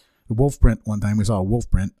the wolf print. One time we saw a wolf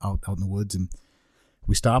print out in the woods, and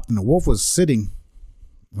we stopped, and the wolf was sitting.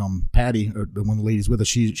 Patty, or one of the ladies with us,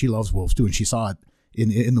 she loves wolves too, and she saw it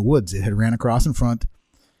in the woods. It had ran across in front,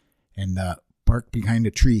 and parked behind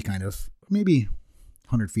a tree, kind of maybe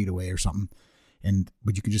 100 feet away or something.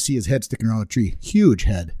 But you could just see his head sticking around the tree, huge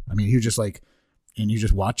head. I mean, he was just like, and he was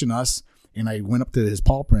just watching us. And I went up to his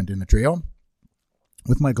paw print in the trail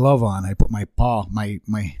with my glove on. I put my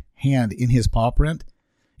hand in his paw print,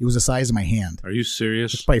 It was the size of my hand. Are you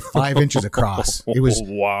serious? It's probably 5 inches across. It was.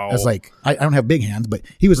 Wow. I was like, I don't have big hands, but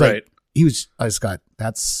he was Right. like, I just got,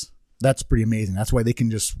 that's pretty amazing. That's why they can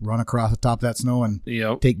just run across the top of that snow and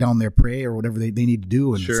Yep. take down their prey or whatever they need to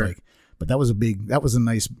do. And Sure. it's like, but that was a big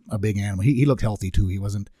animal. He looked healthy too. He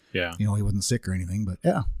wasn't, Yeah. he wasn't sick or anything, but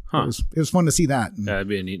yeah, Huh. it was fun to see that. And, Yeah, that'd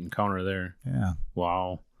be a neat encounter there. yeah.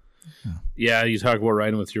 Wow. Yeah, you talk about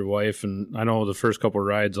riding with your wife, and I know the first couple of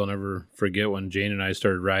rides I'll never forget when Jane and I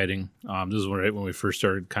started riding. This is right when we first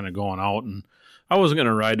started kind of going out, and I wasn't going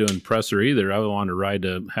to ride to impress her either. I wanted to ride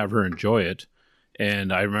to have her enjoy it.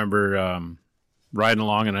 And I remember riding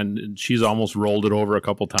along, and she's almost rolled it over a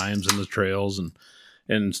couple times in the trails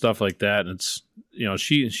and stuff like that. And it's,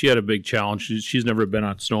 she had a big challenge. She's never been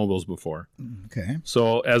on snowmobiles before. Okay.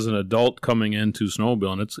 So as an adult coming into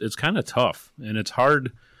snowmobiling, it's kind of tough, and it's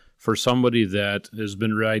hard for somebody that has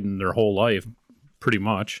been riding their whole life, pretty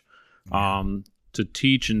much, to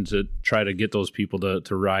teach and to try to get those people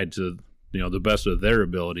to ride to the best of their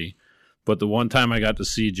ability. But the one time I got to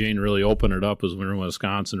see Jane really open it up was when we were in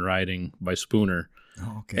Wisconsin riding by Spooner.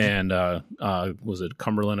 Oh, okay. And was it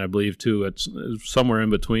Cumberland, I believe, too? It's somewhere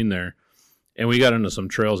in between there. And we got into some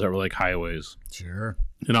trails that were like highways. Sure.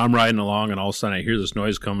 And I'm riding along, and all of a sudden I hear this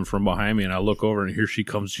noise coming from behind me, and I look over, and here she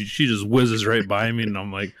comes. She just whizzes right by me, and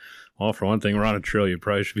I'm like, well, for one thing, we're on a trail. You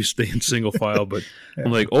probably should be staying single file. But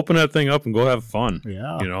I'm like, open that thing up and go have fun.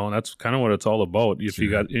 Yeah. And that's kind of what it's all about. If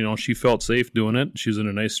you got, she felt safe doing it. She was in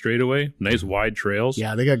a nice straightaway, nice wide trails.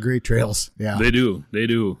 Yeah, they got great trails. Yeah. They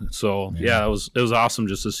do. So, it was awesome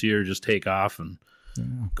just to see her just take off and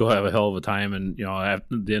go have a hell of a time. And, at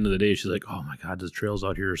the end of the day, she's like, oh, my God, the trails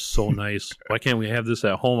out here are so nice. Why can't we have this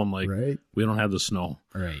at home? I'm like, Right. We don't have the snow.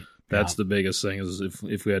 Right. That's the biggest thing is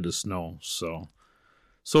if we had the snow.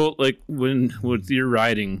 So like with your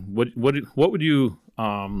riding, what would you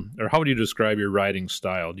or how would you describe your riding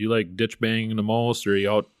style? Do you like ditch banging the most, or are you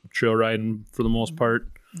out trail riding for the most part?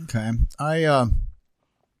 Okay.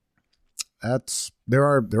 There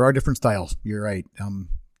are different styles. You're right.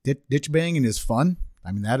 Ditch banging is fun.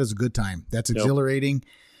 I mean, that is a good time. That's exhilarating.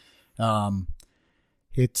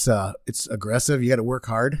 It's aggressive. You got to work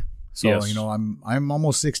hard. So, Yes. I'm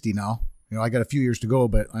almost 60 now. I got a few years to go,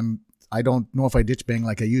 but I don't know if I ditch bang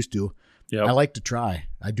like I used to. Yep. I like to try.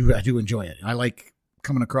 I do enjoy it. I like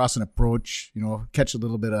coming across an approach, catch a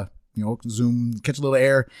little bit of, zoom, catch a little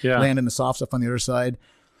air, land in the soft stuff on the other side.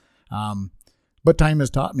 But time has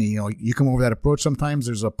taught me, you come over that approach, sometimes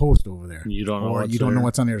there's a post over there. You don't know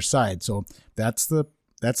what's on the other side. So that's the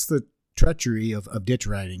treachery of ditch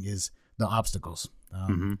riding, is the obstacles.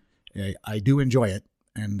 I do enjoy it,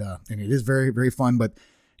 and it is very, very fun, but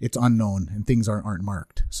it's unknown and things aren't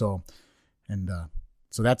marked. So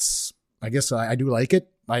that's, I guess I do like it.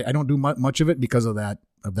 I don't do much of it because of that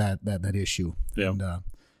issue. Yeah. And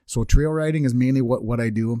so trail riding is mainly what I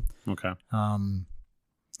do. Okay. I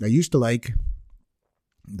used to like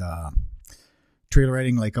the trail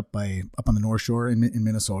riding, like up on the North Shore in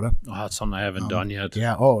Minnesota. Oh, that's something I haven't done yet.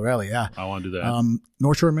 Yeah. Oh, really? Yeah. I want to do that.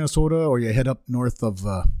 North Shore, Minnesota, or you head up north of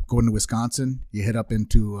going to Wisconsin. You head up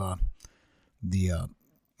into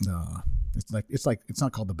it's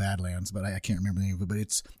not called the Badlands, but I can't remember the name of it. But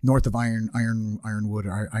it's north of Ironwood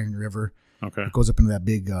or Iron River. Okay. It goes up into that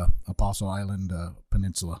big Apostle Island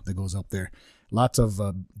peninsula that goes up there. Lots of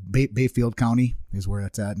Bayfield County is where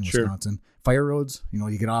that's at in Wisconsin. Fire roads,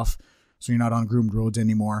 you get off, so you're not on groomed roads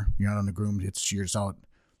anymore. You're not on the groomed. You're just out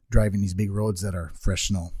driving these big roads that are fresh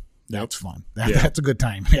snow. That's fun. That's a good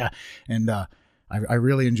time. Yeah. And I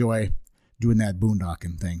really enjoy doing that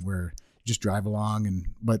boondocking thing where you just drive along,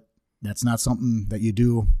 but that's not something that you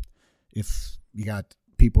do if you got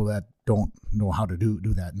people that don't know how to do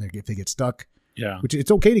that. And if they get stuck, which it's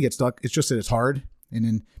okay to get stuck. It's just that it's hard, and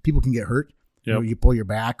then people can get hurt. Yep. You pull your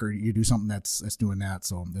back or you do something that's doing that.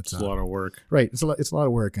 So it's a lot of work. Right. It's a lot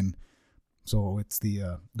of work. And so it's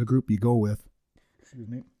the group you go with. Excuse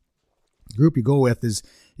me. The group you go with is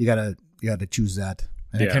you gotta choose that.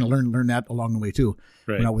 And I kind of learn that along the way too.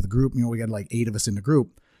 Right. We're not with a group, we got like 8 of us in the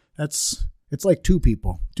group. It's like 2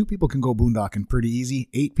 people. 2 people can go boondocking pretty easy.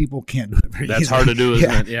 8 people can't do it very easy. That's hard to do,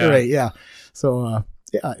 isn't it? Yeah. Right. Yeah. So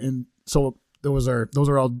and so those are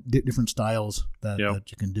all different styles that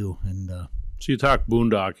you can do. And so you talk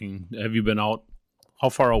boondocking. Have you been out? How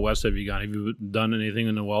far out west have you gone? Have you done anything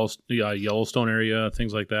in the Yellowstone area,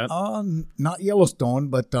 things like that? Not Yellowstone,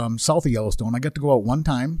 but south of Yellowstone. I got to go out one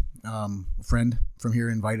time. A friend from here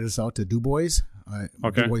invited us out to DuBois,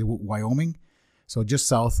 Wyoming. So just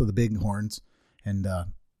south of the Bighorns, and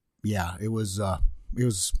it was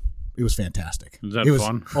fantastic. Is that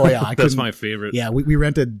fun? Oh yeah, That's my favorite. Yeah, we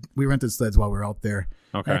rented sleds while we were out there.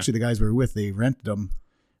 Okay. Actually, the guys we were with, they rented them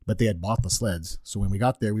but they had bought the sleds. So when we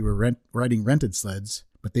got there, we were riding rented sleds,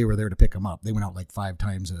 but they were there to pick them up. They went out like 5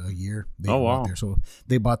 times a year. They wow. out there. So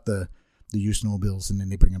they bought the used snowmobiles, and then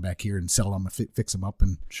they bring them back here and sell them, fix them up,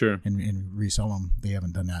 and resell them. They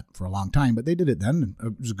haven't done that for a long time, but they did it then.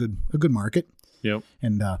 It was a good market. Yep.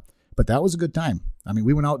 And but that was a good time. I mean,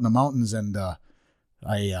 we went out in the mountains, and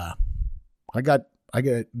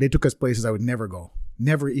they took us places I would never go,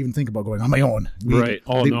 never even think about going on my own. Right.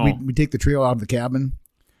 We take the trail out of the cabin.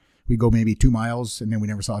 We go maybe 2 miles, and then we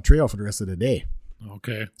never saw a trail for the rest of the day.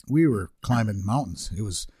 Okay. We were climbing mountains. It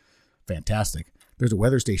was fantastic. There's a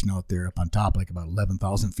weather station out there up on top, like about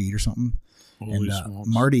 11,000 feet or something. Holy and smokes.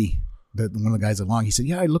 Marty, one of the guys along, he said,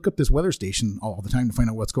 yeah, I look up this weather station all the time to find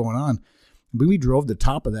out what's going on. But we drove to the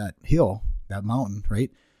top of that hill, that mountain,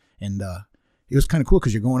 right? And it was kind of cool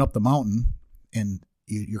because you're going up the mountain, and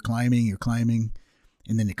you're climbing,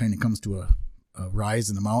 and then it kind of comes to a rise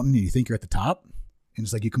in the mountain, and you think you're at the top, and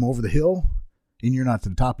it's like you come over the hill, and you're not to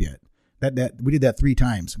the top yet. That we did that 3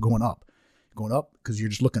 times, going up because you're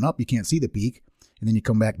just looking up, you can't see the peak. And then you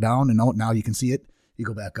come back down, and now you can see it. You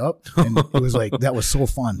go back up, and it was like that was so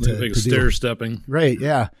fun to stair stepping. Right,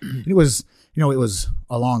 yeah. And it was it was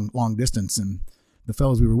a long distance, and the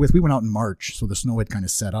fellows we were with, we went out in March, so the snow had kind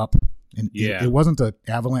of set up, and it wasn't an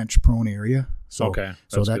avalanche prone area. So okay,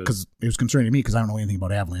 so that because it was concerning to me because I don't know anything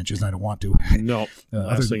about avalanches, and I don't want to. No,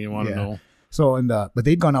 last thing you want to know. So but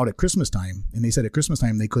they'd gone out at Christmas time, and they said at Christmas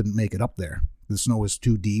time they couldn't make it up there. The snow was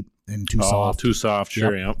too deep and too soft. Too soft,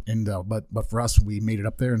 sure, yep. And but for us, we made it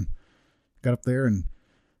up there and got up there, and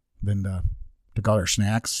then took out our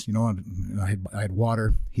snacks. You know, and I had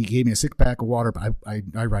water. He gave me a 6-pack of water. But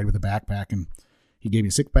I ride with a backpack, and he gave me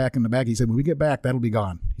a 6-pack in the back. He said, when we get back, that'll be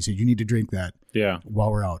gone. He said, you need to drink that. Yeah.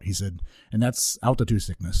 While we're out, he said, and that's altitude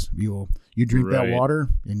sickness. You drink that water,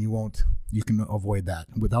 and you can avoid that.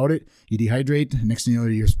 Without it, you dehydrate. Next thing you know,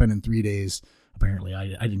 you're spending 3 days. Apparently, I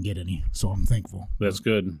didn't get any, so I'm thankful. That's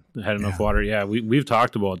good. Had enough water. Yeah, we've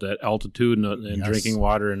talked about that altitude and drinking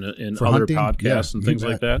water in other hunting, podcasts and things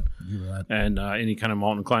like that. And any kind of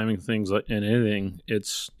mountain climbing things and anything.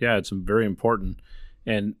 It's very important.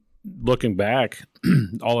 And looking back,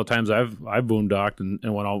 all the times I've boondocked and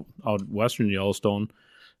went out western Yellowstone,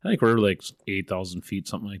 I think we're like 8,000 feet,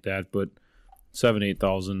 something like that, but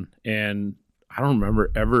 8,000. And I don't remember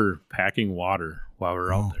ever packing water while we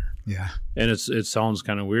were out there. Yeah. And it sounds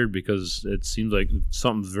kind of weird because it seems like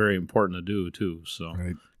something's very important to do too. So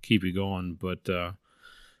keep you going. But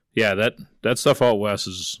that stuff out west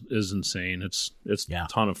is insane. It's a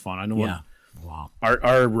ton of fun. I know wow.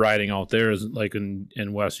 Our riding out there is like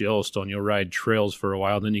in West Yellowstone, you'll ride trails for a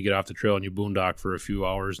while, then you get off the trail and you boondock for a few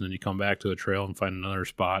hours, and then you come back to a trail and find another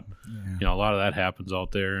spot. Yeah. You know, a lot of that happens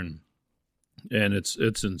out there, and it's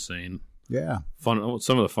insane. Yeah. Fun.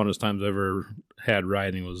 Some of the funnest times I ever had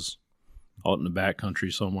riding was out in the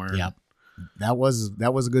backcountry somewhere. Yeah. That was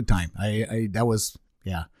a good time. I'd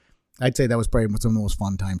say that was probably some of the most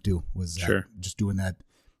fun time too, was just doing that.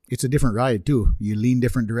 It's a different ride too. You lean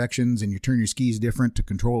different directions and you turn your skis different to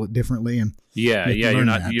control it differently. And you're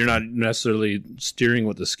not necessarily steering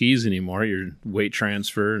with the skis anymore. You're weight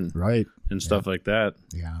transfer and stuff like that.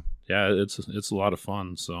 Yeah. Yeah. It's a lot of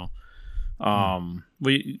fun. So,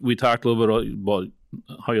 we talked a little bit about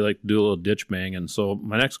how you like to do a little ditch banging. So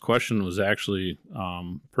my next question was actually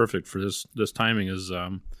perfect for this timing is,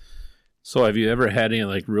 so have you ever had any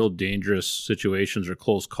like real dangerous situations or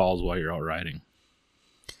close calls while you're out riding?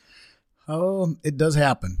 It does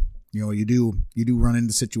happen. You know, you do run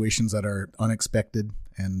into situations that are unexpected,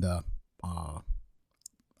 and I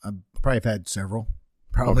probably have had several.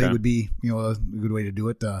 Probably would be a good way to do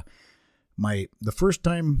it. The first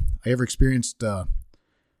time I ever experienced, I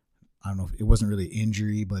don't know, it wasn't really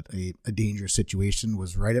injury, but a dangerous situation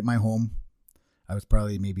was right at my home. I was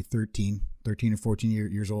probably maybe 13 or 14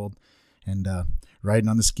 years old, and riding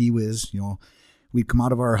on the ski whiz. You know, we'd come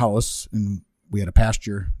out of our house, and we had a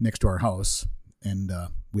pasture next to our house, and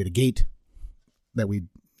we had a gate that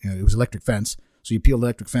it was electric fence. So you peel the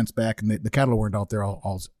electric fence back, and the cattle weren't out there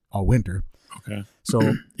all winter. Okay. So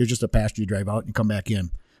it was just a pasture. You drive out and you come back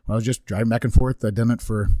in. Well, I was just driving back and forth. I'd done it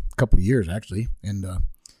for a couple of years actually, and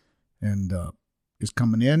just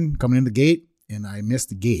coming in the gate, and I missed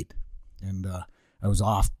the gate, and I was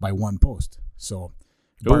off by one post. So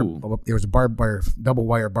there was a double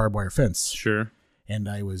wire barbed wire fence. Sure. And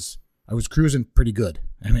I was cruising pretty good.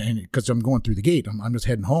 I mean, because I'm going through the gate, I'm just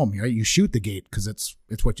heading home. Right? You shoot the gate because it's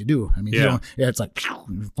what you do. I mean, it's like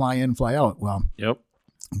fly in, fly out. Well,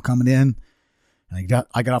 I'm coming in, and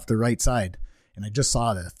I got off the right side, and I just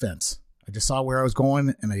saw the fence. I just saw where I was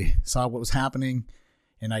going, and I saw what was happening,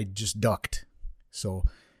 and I just ducked. So,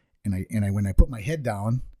 and when I put my head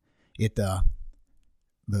down, it the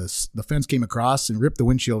fence came across and ripped the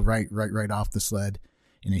windshield right off the sled,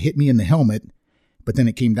 and it hit me in the helmet, but then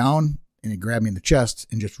it came down and it grabbed me in the chest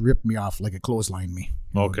and just ripped me off like a clothesline me.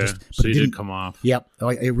 Okay, so you did come off. Yep,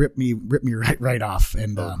 it ripped me right off,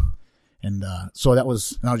 and so that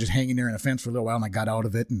was, and I was just hanging there in a fence for a little while, and I got out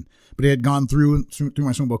of it, but it had gone through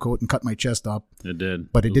my snowmobile coat and cut my chest up. It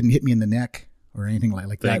did, but it didn't hit me in the neck or anything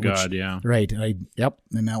like that. Thank God, yeah. Right, and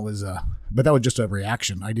that was, but that was just a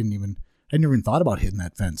reaction. I never even thought about hitting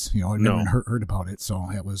that fence. I never even heard about it, so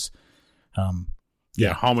it was.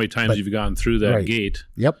 Yeah, how many times you've gone through that gate?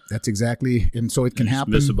 Yep, that's exactly, and so it can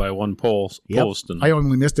happen. Missed it by one post. And I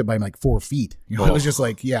only missed it by like 4 feet. It was just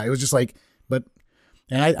like, but,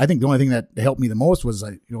 and I think the only thing that helped me the most was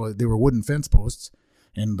they were wooden fence posts,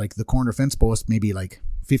 and like the corner fence post, maybe like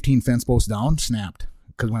 15 fence posts down, snapped,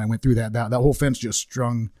 because when I went through that whole fence just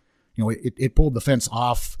strung, it pulled the fence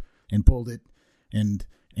off and pulled it, and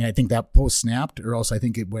I think that post snapped, or else I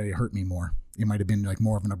think it would have hurt me more. It might have been like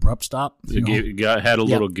more of an abrupt stop. Had a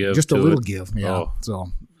little give. Just a little give. Yeah. Oh. So,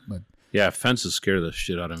 but yeah, fences scare the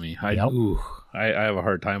shit out of me. I have a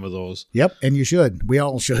hard time with those. Yep. And you should. We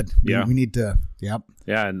all should. Yeah. We need to. Yep.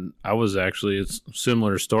 Yeah. And I was actually, it's a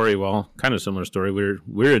similar story. Well, kind of similar story.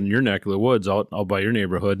 We're in your neck of the woods out by your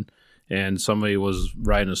neighborhood. And somebody was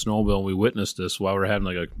riding a snowmobile, and we witnessed this while we were having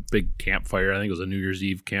like a big campfire. I think it was a New Year's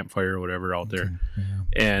Eve campfire or whatever out there.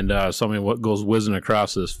 Yeah. And somebody goes whizzing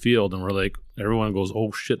across this field, and we're like, everyone goes,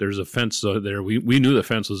 "Oh shit, there's a fence there." We knew the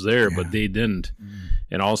fence was there, but they didn't.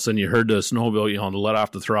 And all of a sudden, you heard the snowmobile, let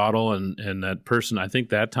off the throttle, and that person, I think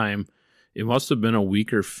that time, it must have been a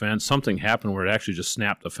weaker fence. Something happened where it actually just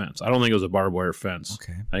snapped the fence. I don't think it was a barbed wire fence.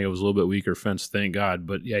 Okay. I think it was a little bit weaker fence, thank God.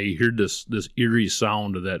 But yeah, you heard this eerie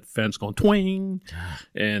sound of that fence going twing.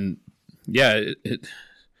 And yeah,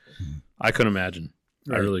 I couldn't imagine.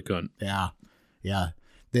 Right. I really couldn't. Yeah. Yeah.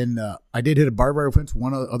 Then I did hit a barbed wire fence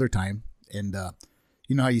one other time. And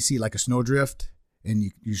you know how you see like a snowdrift? And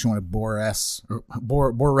you just want to bore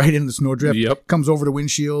right into the snowdrift. Yep. Comes over the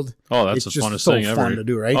windshield. Oh, that's the funnest thing ever. It's fun to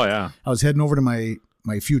do, right? Oh, yeah. I was heading over to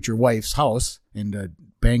my future wife's house and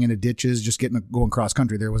banging the ditches, just going cross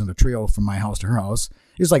country. There wasn't a trail from my house to her house.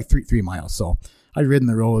 It was like 3 miles. So I'd ridden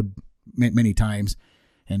the road many times.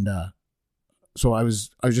 And so I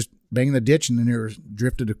was just banging the ditch, and then there was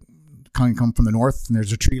drifted to come from the north, and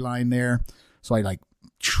there's a tree line there. So I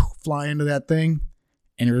fly into that thing,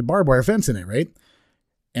 and there was a barbed wire fence in it, right?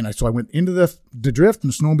 And so I went into the drift,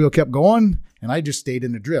 and the snowmobile kept going, and I just stayed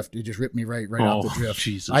in the drift. It just ripped me right off the drift.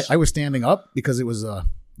 Jesus. I was standing up because it was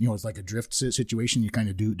it's like a drift situation. You kind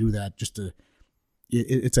of do that just to.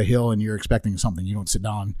 It's a hill, and you're expecting something. You don't sit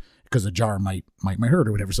down because a jar might hurt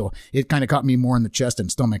or whatever. So it kind of caught me more in the chest and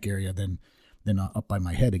stomach area than up by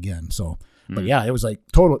my head again. So, but yeah, it was like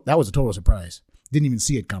total. That was a total surprise. Didn't even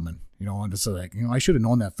see it coming. And just like I should have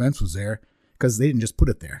known that fence was there because they didn't just put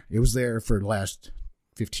it there. It was there for the last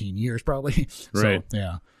 15 years probably. Right.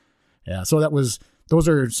 So, yeah. So those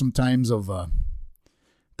are some times of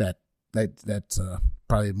that's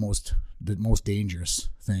probably the most dangerous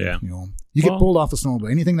thing. Yeah. You get pulled off a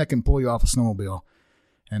snowmobile. Anything that can pull you off a snowmobile.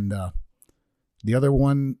 And the other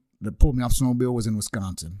one that pulled me off a snowmobile was in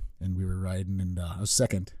Wisconsin, and we were riding, and I was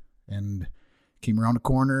second, and came around a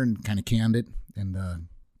corner and kind of canned it, and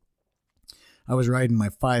I was riding my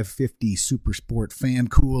 550 Super Sport fan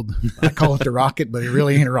cooled. I call it the Rocket, but it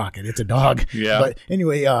really ain't a rocket. It's a dog. Yeah. But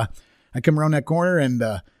anyway, I come around that corner, and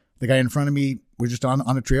the guy in front of me was just on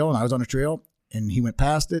a trail, and I was on a trail, and he went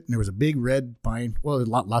past it, and there was a big red pine. Well, there's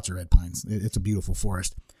lots of red pines. It's a beautiful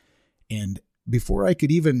forest. And before I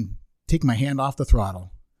could even take my hand off the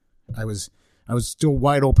throttle, I was still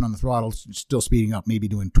wide open on the throttle, still speeding up, maybe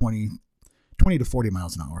doing 20 to 40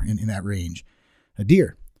 miles an hour in that range. A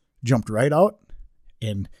deer jumped right out,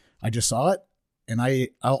 and I just saw it, and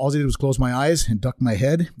all I did was close my eyes and duck my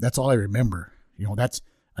head. That's all I remember. That's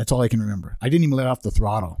all I can remember. I didn't even let off the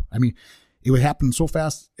throttle. I mean, it would happen so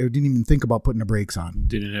fast, I didn't even think about putting the brakes on.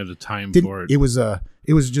 Didn't have the time for it. It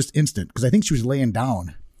was just instant, because I think she was laying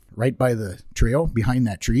down right by the trail behind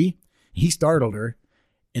that tree. He startled her,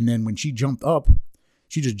 and then when she jumped up,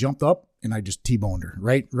 she just jumped up, and I just T-boned her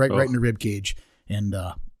right in the rib cage, and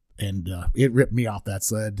it ripped me off that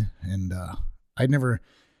sled. And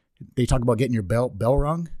they talk about getting your bell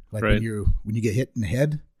rung, like right. when you get hit in the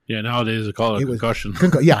head. Yeah, nowadays they call it a concussion.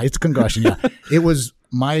 Yeah, it's a concussion. Yeah, it was,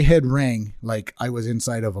 my head rang like I was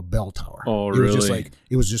inside of a bell tower. Oh, really?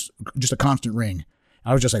 It was just a constant ring.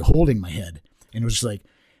 I was just like holding my head, and it was just like,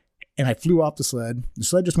 and I flew off the sled. The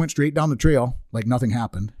sled just went straight down the trail like nothing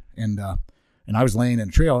happened, and I was laying in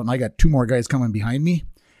the trail, and I got 2 more guys coming behind me.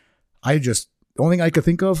 The only thing I could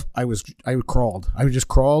think of, I crawled. I just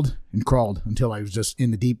crawled and crawled until I was just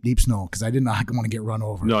in the deep snow because I did not want to get run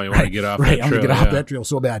over. No, you want to get off that I trail. want to get off that trail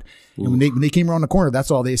so bad. Oof. And when they came around the corner, that's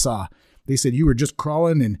all they saw. They said you were just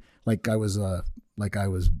crawling and like I was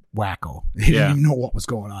wacko. They didn't even know what was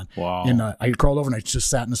going on. Wow. And I crawled over and I just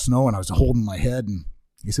sat in the snow and I was holding my head. And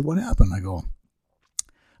he said, "What happened?" I go,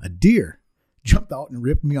 "A deer jumped out and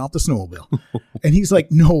ripped me off the snowmobile." And he's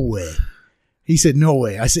like, "No way." He said, "No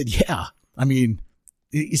way." I said, "Yeah." I mean,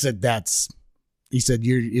 he said,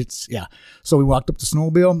 yeah. So we walked up the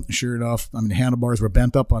snowmobile. Sure enough, I mean, the handlebars were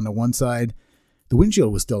bent up on the one side. The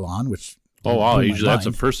windshield was still on, which oh wow, blew my usually that's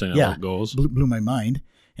the mind. first thing that goes. Blew my mind.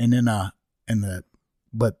 And then the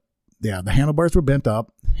handlebars were bent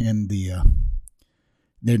up, and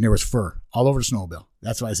then there was fur all over the snowmobile.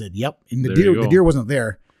 That's why I said, "Yep." And the deer wasn't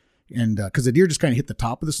there, and because the deer just kind of hit the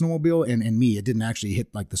top of the snowmobile, and me, it didn't actually hit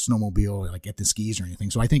like the snowmobile like at the skis or anything.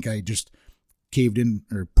 So I think I just caved in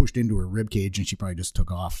or pushed into her rib cage, and she probably just took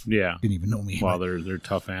off. Yeah, didn't even know me. Well, they're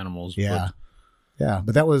tough animals. Yeah,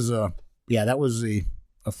 but that was a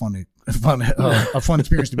fun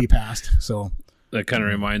experience to be past. So that kind of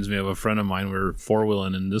reminds me of a friend of mine. We were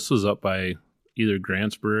four-wheeling, and this was up by either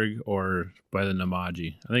Grantsburg or by the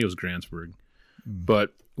Namaji. I think it was Grantsburg.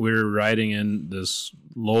 But we were riding in this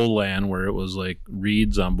lowland where it was like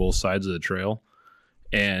reeds on both sides of the trail.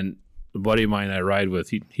 And a buddy of mine I ride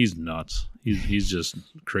with, he's nuts. He's just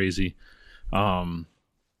crazy.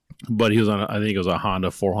 But he was on, I think it was a Honda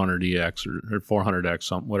 400EX or 400X,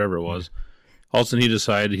 something, whatever it was. All of a sudden he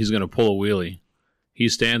decided he's going to pull a wheelie. He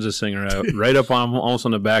stands this thing right up on almost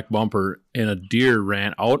on the back bumper, and a deer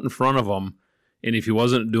ran out in front of him. And if he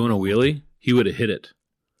wasn't doing a wheelie, he would have hit it.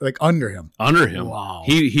 Like under him. Wow.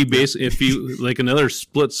 He basically, if he like another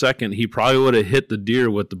split second, he probably would have hit the deer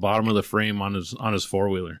with the bottom of the frame on his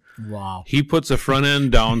four-wheeler. Wow. He puts the front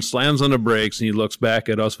end down, slams on the brakes, and he looks back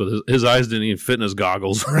at us with his eyes didn't even fit in his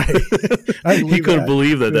goggles. Right. He couldn't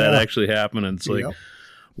believe that actually happened. And it's like,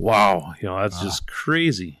 wow, that's just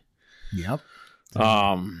crazy. Yep.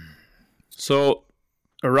 So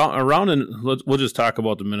around and we'll just talk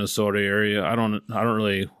about the Minnesota area. I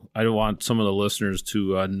don't want some of the listeners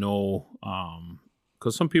to know,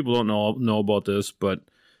 because some people don't know about this, but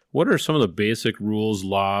what are some of the basic rules,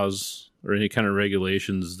 laws, or any kind of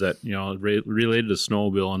regulations that, related to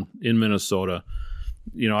snowmobiling in Minnesota?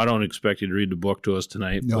 I don't expect you to read the book to us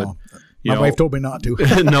tonight. No, but, my wife told me not to.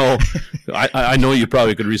 No, I know you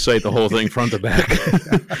probably could recite the whole thing front to back.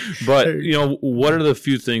 But, what are the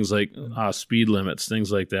few things like speed limits,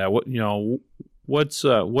 things like that? What's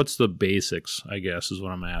the basics, I guess, is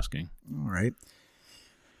what I'm asking. All right.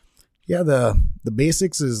 Yeah, the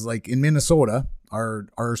basics is like in Minnesota,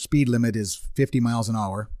 our speed limit is 50 miles an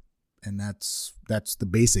hour, and that's the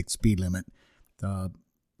basic speed limit.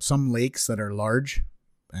 Some lakes that are large,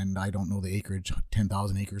 and I don't know the acreage,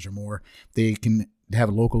 10,000 acres or more, they can have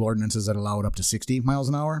local ordinances that allow it up to 60 miles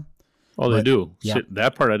an hour. Oh, they do? Yeah. Shit,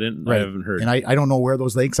 that part I haven't heard. And I don't know where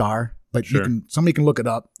those lakes are, but sure. Somebody can look it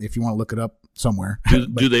up if you want to look it up somewhere.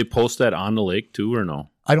 Do they post that on the lake too, or no?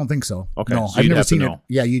 I don't think so. Okay. No, So I've never seen it. know.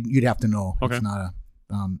 Yeah, you'd have to know. Okay. It's not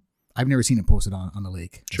I've never seen it posted on the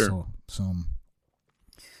lake. Sure.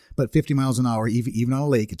 But 50 miles an hour, even on a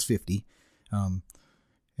lake, it's 50. And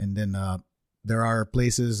then there are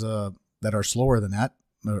places that are slower than that,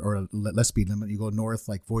 or less speed limit. You go north,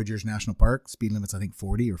 like Voyageurs National Park, speed limit's I think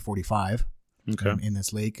 40 or 45. Okay. In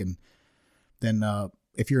this lake, and then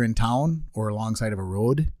if you're in town or alongside of a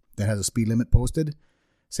road that has a speed limit posted,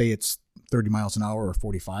 say it's 30 miles an hour or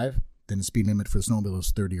 45, then the speed limit for the snowmobile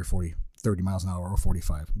is 30 miles an hour or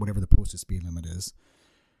 45, whatever the posted speed limit is.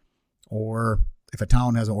 Or if a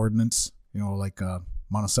town has an ordinance, like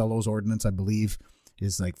Monticello's ordinance, I believe,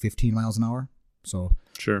 is like 15 miles an hour. So,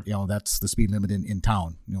 sure. That's the speed limit in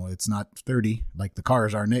town. It's not 30 like the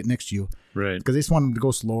cars are next to you. Right. Because they just want them to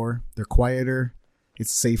go slower. They're quieter.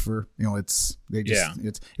 It's safer. It's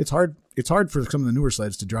hard. It's hard for some of the newer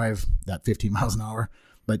sleds to drive that 15 miles an hour,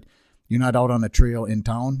 but you're not out on a trail in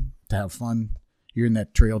town to have fun. You're in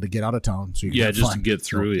that trail to get out of town. So you can have just fun. to get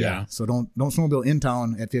through. Yeah. So don't snowmobile in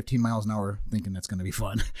town at 15 miles an hour thinking that's going to be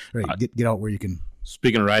fun. Right. Get out where you can.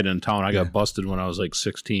 Speaking of riding in town, I got busted when I was like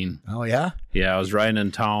 16. Oh yeah. Yeah, I was riding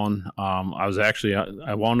in town.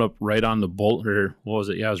 I wound up right on the what was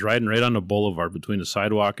it? Yeah, I was riding right on the boulevard between the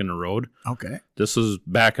sidewalk and the road. Okay. This was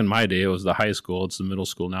back in my day. It was the high school. It's the middle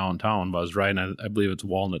school now in town. But I was riding. I believe it's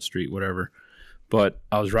Walnut Street, whatever. But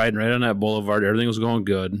I was riding right on that boulevard. Everything was going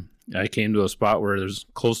good. I came to a spot where there's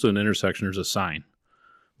close to an intersection. There's a sign.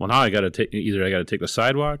 Well, now I got to take the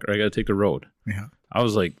sidewalk or I got to take the road. Yeah. I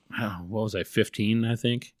was like, what was I, 15, I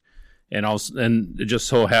think? And and it just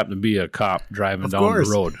so happened to be a cop driving Of down course.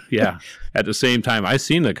 the road. Yeah. At the same time, I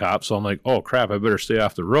seen the cop, so I'm like, oh crap, I better stay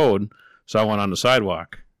off the road. So I went on the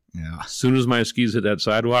sidewalk. Yeah. As soon as my skis hit that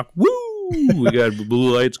sidewalk, woo! We got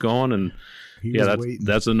blue lights going, and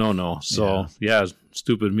that's a no-no. So yeah,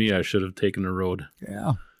 stupid me. I should have taken the road.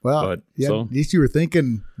 Yeah. Well, But, yeah, so- at least you were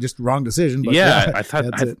thinking just wrong decision. But Yeah, I thought,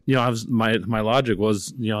 that's it. my logic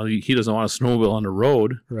was, he doesn't want a snowmobile on the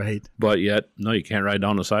road, Right. but yet, no, you can't ride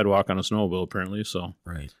down the sidewalk on a snowmobile, apparently. So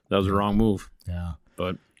Right. that was the wrong move. Yeah.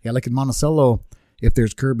 But Yeah, like in Monticello, if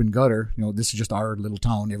there's curb and gutter, this is just our little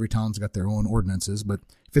town. Every town's got their own ordinances. But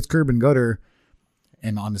if it's curb and gutter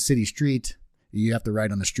and on the city street, you have to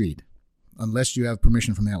ride on the street. Unless you have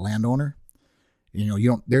permission from that landowner,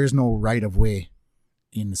 there's no right of way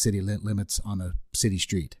in the city limits on a city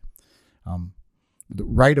street. The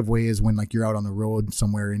right of way is when like you're out on the road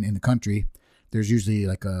somewhere in the country. There's usually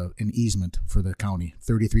like an easement for the county,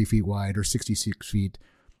 33 feet wide or 66 feet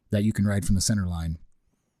that you can ride from the center line.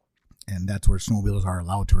 And that's where snowmobiles are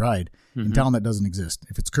allowed to ride. In town, that doesn't exist.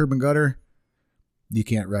 If it's curb and gutter, you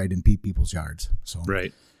can't ride in people's yards. So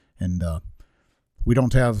right. And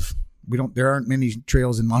there aren't many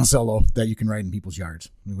trails in Monticello that you can ride in people's yards.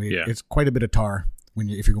 It's quite a bit of tar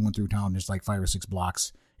if you're going through town. There's like 5 or 6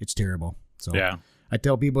 blocks. It's terrible. So Yeah. I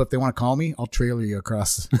tell people if they want to call me, I'll trailer you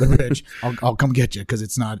across the bridge. I'll come get you because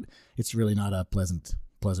it's really not a pleasant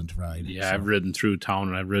ride. Yeah, So, I've ridden through town,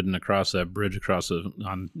 and I've ridden across that bridge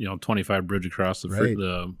on 25 bridge across the Right.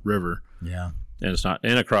 the river, yeah, and it's not,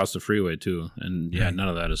 and across the freeway too. And Right. none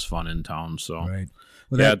of that is fun in town. So right.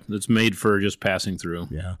 Well, it's made for just passing through.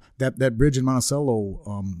 Yeah, that bridge in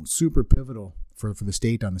Monticello, super pivotal for the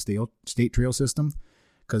state on the state trail system,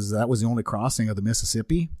 because that was the only crossing of the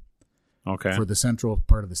Mississippi Okay. for the central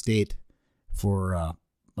part of the state. For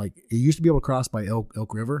it used to be able to cross by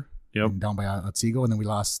Elk River, Yep. and down by Otsego, and then we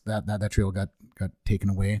lost that trail got taken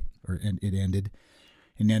away, and it ended,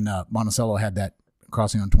 and then Monticello had that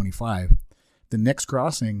crossing on 25. The next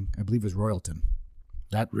crossing, I believe, was Royalton.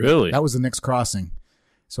 Really? That was the next crossing.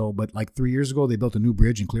 So, but like 3 years ago, they built a new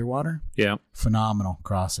bridge in Clearwater. Yeah. Phenomenal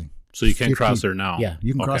crossing. So you can 15 cross there now. Yeah,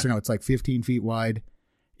 you can cross Okay. it now. It's like 15 feet wide.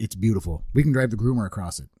 It's beautiful. We can drive the groomer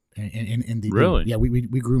across it. And Really? Yeah, we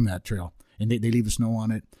groom that trail, and they leave the snow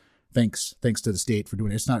on it. Thanks to the state for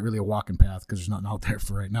doing it. It's not really a walking path because there's nothing out there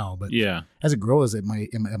for right now. But Yeah. as it grows, it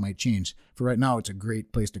might change. For right now, it's a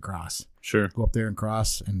great place to cross. Sure. Go up there and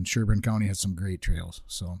cross. And Sherburne County has some great trails.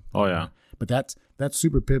 So. Oh, yeah. But that's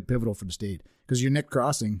super pivotal for the state, because your next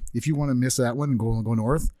crossing, if you want to miss that one and go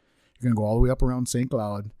north, you're going to go all the way up around St.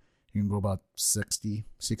 Cloud. You can go about 60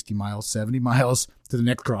 miles, 70 miles to the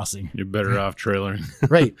next crossing. You're better off trailering.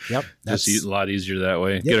 Right. Yep. Just a lot easier that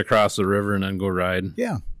way. Get across the river and then go ride.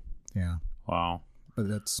 Yeah. Yeah. Wow. But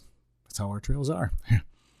that's how our trails are.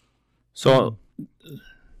 So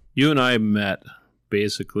you and I met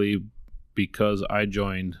basically because I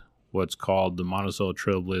joined what's called the Monticello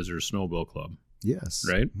Trailblazers Snowmobile Club, Yes.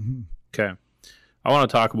 right? Mm-hmm. Okay. I want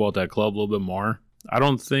to talk about that club a little bit more. I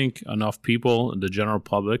don't think enough people, the general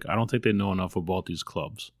public, I don't think they know enough about these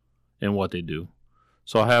clubs and what they do.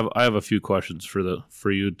 So I have a few questions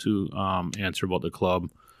for you to answer about the club.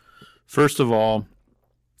 First of all,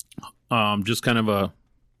 just kind of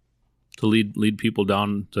to lead people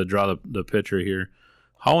down to draw the picture here.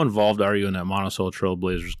 How involved are you in that Monticello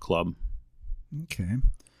Trailblazers Club? Okay.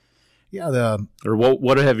 Yeah. Or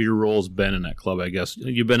what have your roles been in that club? I guess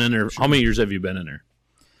you've been in there. How many years have you been in there?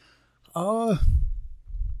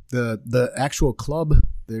 The actual club,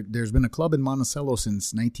 there's been a club in Monticello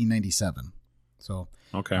since 1997. So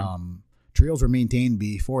Okay. trails were maintained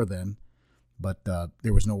before then, but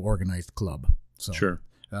there was no organized club. So Sure.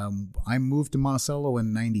 I moved to Monticello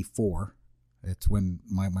in 94. It's when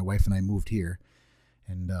my wife and I moved here.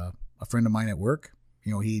 And a friend of mine at work,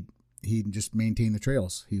 he just maintained the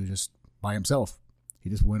trails. He was just by himself. He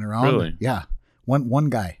just went around. Really? Yeah. One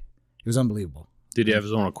guy. It was unbelievable. Did he have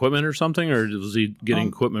his own equipment or something, or was he getting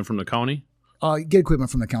equipment from the county? Get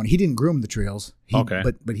equipment from the county. He didn't groom the trails. Okay.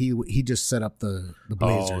 But he just set up the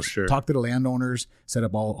blazers. Oh, sure. Talked to the landowners, set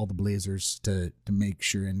up all the blazers to make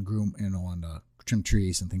sure and groom, and trim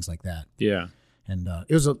trees and things like that. Yeah. And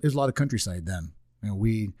it was a lot of countryside then.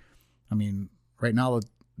 Right now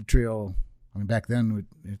the trail. Back then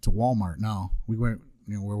it's a Walmart. Now we went.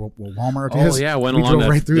 Where Walmart is. Oh yeah, went we along drove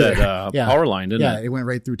right through that there. power line, didn't Yeah, it? it went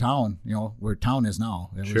right through town. Where town is now.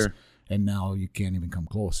 Sure. And now you can't even come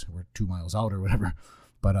close. We're 2 miles out or whatever.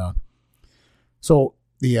 But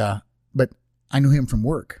but I knew him from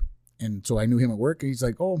work, and so I knew him at work. And he's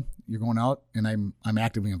like, "Oh, you're going out," and I'm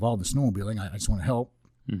actively involved in snowmobiling. I just want to help.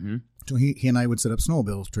 Mm-hmm. So he and I would set up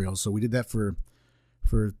snowmobile trails. So we did that for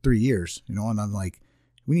for 3 years, and I'm like,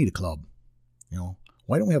 we need a club.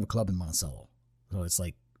 Why don't we have a club in Monticello? So it's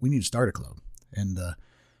like, we need to start a club. And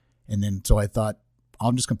then, so I thought,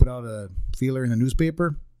 I'm just going to put out a feeler in the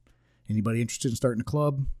newspaper. Anybody interested in starting a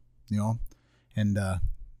club? And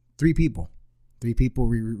 3 people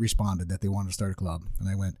responded that they wanted to start a club. And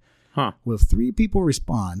I went, well, if 3 people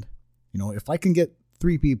respond, if I can get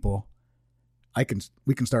 3 people,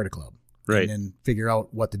 we can start a club. Right. And then figure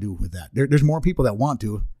out what to do with that. There's more people that want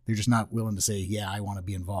to. They're just not willing to say, yeah, I want to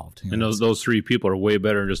be involved. And those 3 people are way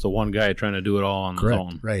better than just the one guy trying to do it all on his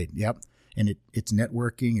own. Right. Yep. And it's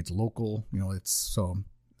networking. It's local. So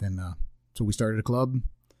we started a club.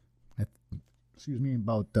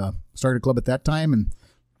 Started a club at that time, and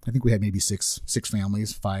I think we had maybe six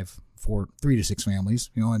families, 3 to 6 families,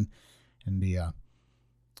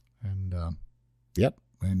 yep.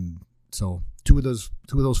 And so two of those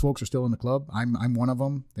folks are still in the club. I'm one of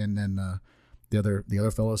them, and then the other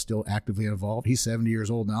fellow is still actively involved. He's 70 years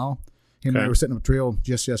old now. Him and I were setting up a trail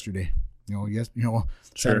just yesterday.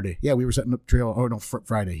 Saturday. Sure. Yeah, we were setting up trail. Oh no,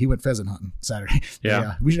 Friday. He went pheasant hunting Saturday.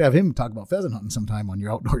 Yeah, we should have him talk about pheasant hunting sometime on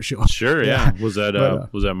your outdoor show. Sure. Yeah. Was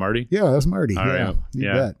that Marty? Yeah, that was Marty. All yeah, right.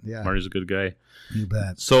 You bet. Yeah, Marty's a good guy. You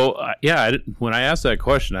bet. So when I asked that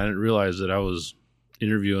question, I didn't realize that I was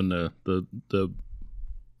interviewing the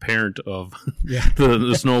parent of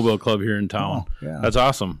the Snowmobile club here in town. Oh, yeah. That's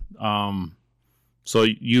awesome. So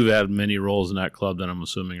you've had many roles in that club, then I'm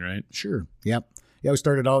assuming, right? Sure. Yep. Yeah, we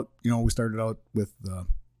started out with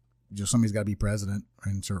somebody's got to be president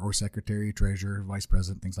or secretary, treasurer, vice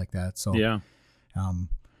president, things like that. So yeah,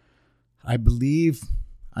 I believe,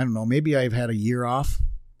 I don't know, maybe I've had a year off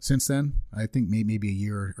since then. I think maybe a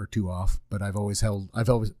year or 2 off, but I've always an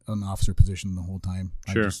officer position the whole time.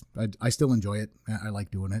 Sure. I still enjoy it. I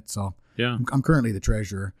like doing it. So yeah, I'm currently the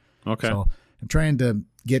treasurer. Okay. So I'm trying to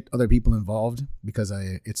get other people involved because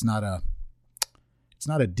it's not a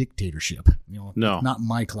dictatorship, No, it's not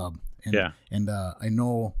my club. And I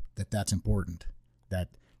know that that's important. That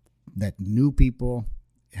new people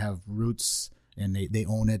have roots and they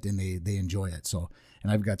own it and they enjoy it. So,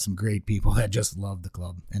 and I've got some great people that just love the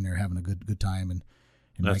club and they're having a good time. And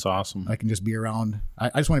that's awesome. I can just be around. I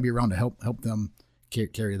just want to be around to help them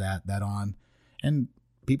carry that on. And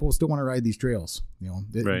people still want to ride these trails.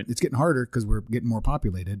 Right. It's getting harder because we're getting more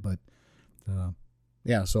populated. But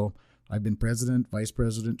so. I've been president, vice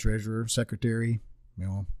president, treasurer, secretary,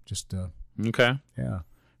 okay. Yeah.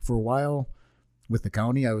 For a while with the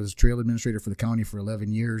county, I was trail administrator for the county for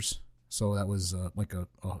 11 years. So that was like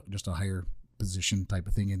just a higher position type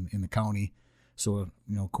of thing in the county. So,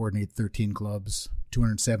 coordinate 13 clubs,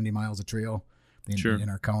 270 miles of trail in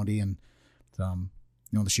our county. And,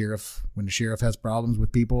 the sheriff, when the sheriff has problems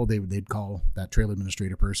with people, they'd call that trail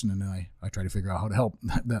administrator person, and then I try to figure out how to help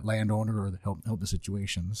that landowner or help the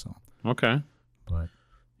situation. So okay, but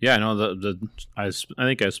yeah, I know I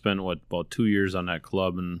think I spent about 2 years on that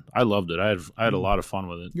club, and I loved it. I had a lot of fun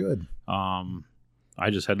with it. Good. I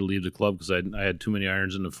just had to leave the club because I had too many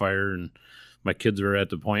irons in the fire, and my kids were at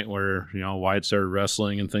the point where Wyatt started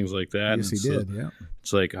wrestling and things like that. Yes, he did. Yeah.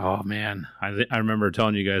 It's like, oh man, I remember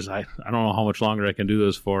telling you guys I don't know how much longer I can do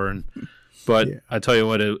this for, but yeah. I tell you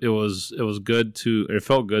what, it was good it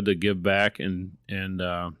felt good to give back and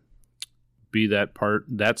be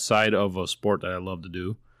that side of a sport that I love to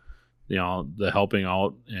do. The helping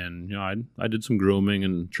out, and I did some grooming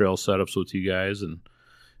and trail setups with you guys, and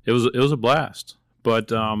it was a blast.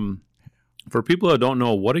 But for people that don't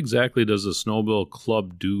know, what exactly does the Snowmobile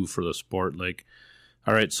Club do for the sport? Like,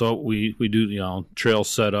 all right, so we do trail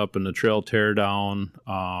setup and the trail tear down.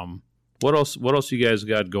 What else you guys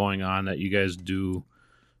got going on that you guys do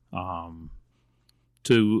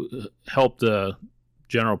to help the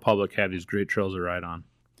general public have these great trails to ride on?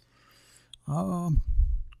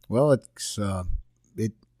 Well, it's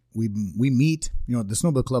we meet. The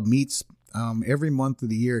Snowmobile Club meets every month of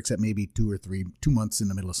the year except maybe 2 months in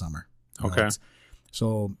the middle of summer. Okay.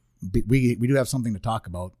 So we do have something to talk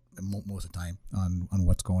about most of the time on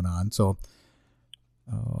what's going on. So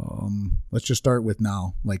let's just start with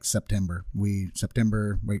now, like September.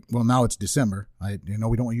 Now it's December. We don't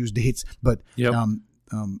want to use dates, but yep.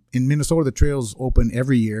 In Minnesota the trails open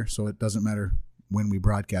every year, so it doesn't matter when we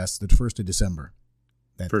broadcast. The 1st of December.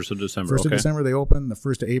 1st of December. 1st of December they open. The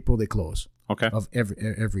 1st of April they close. Okay. Of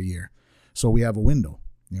every year. So we have a window.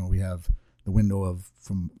 We have the window of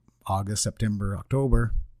from August, September,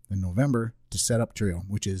 October, and November to set up trail,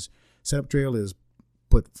 set up trail is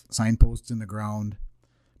put signposts in the ground,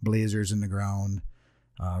 blazers in the ground,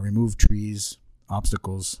 remove trees,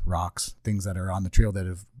 obstacles, rocks, things that are on the trail that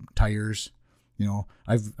have tires, You know,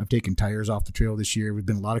 I've taken tires off the trail this year. We've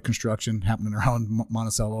been a lot of construction happening around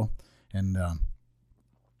Monticello, and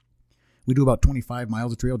we do about 25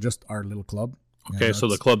 miles of trail, just our little club. Okay, so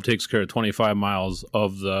the club takes care of 25 miles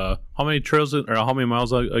of the how many trails or how many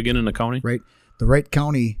miles again in the county? Right. The Wright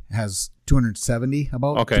County has 270,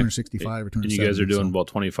 about 265 or 270. And you guys are doing about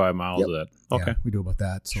 25 miles of that. Okay. Yeah, we do about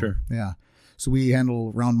that. So, sure. Yeah. So we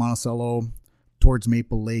handle around Monticello, towards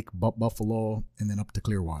Maple Lake, Buffalo, and then up to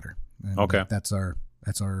Clearwater. And okay. That's our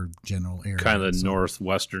general area. Kind of the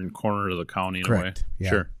northwestern corner of the county in a way. Yeah.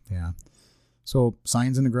 Sure. Yeah. So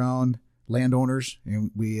signs in the ground, landowners, and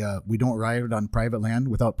we don't ride on private land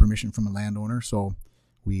without permission from a landowner. So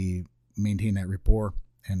we maintain that rapport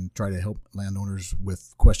and try to help landowners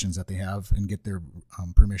with questions that they have and get their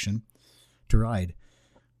permission to ride.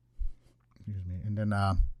 Excuse me. And then,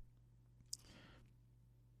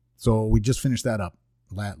 so we just finished that up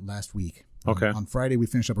last week. Okay. On Friday, we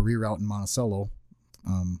finished up a reroute in Monticello,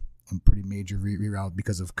 a pretty major reroute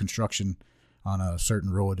because of construction on a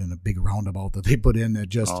certain road and a big roundabout that they put in that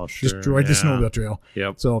just destroyed the snowmobile trail.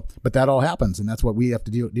 Yep. So, but that all happens, and that's what we have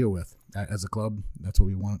to deal with as a club. That's what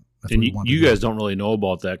we want. That's and what we want you guys don't really know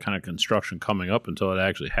about that kind of construction coming up until it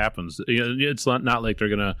actually happens. It's not like they're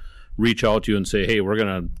going to reach out to you and say, hey, we're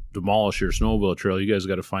going to demolish your snowmobile trail. You guys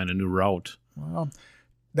got to find a new route. Well,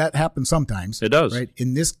 that happens sometimes. It does. Right.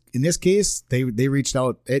 In this case, they reached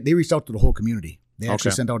out. They reached out to the whole community. They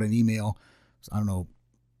actually sent out an email. I don't know,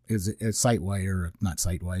 is it site-wide or not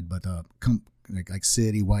site-wide, but like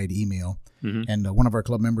city-wide email. Mm-hmm. And one of our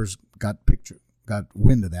club members got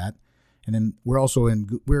wind of that. And then we're also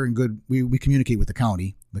we communicate with the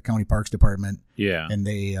county parks department. Yeah. And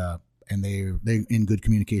they in good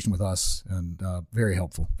communication with us, and very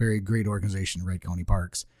helpful, very great organization, Wright County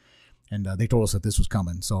Parks. And they told us that this was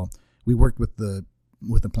coming. So we worked with the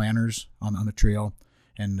planners on the trail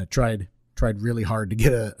and tried really hard to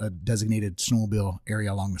get a designated snowmobile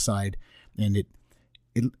area along the side. And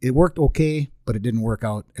it worked okay, but it didn't work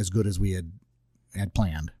out as good as we had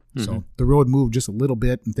planned. Mm-hmm. So the road moved just a little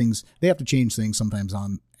bit, and they have to change things sometimes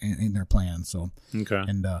in their plans. So okay.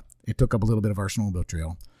 And it took up a little bit of our snowmobile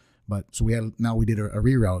trail. But so we did a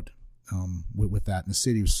reroute with that, and the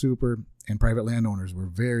city was super, and private landowners were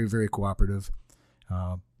very, very cooperative.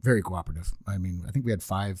 Very cooperative. I mean, I think we had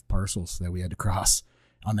 5 parcels that we had to cross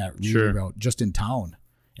on that reroute just in town,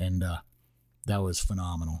 and that was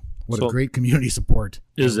phenomenal. What a great community support.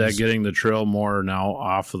 Is that getting the trail more now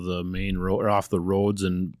off of the main road or off the roads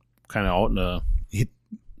and kind of out in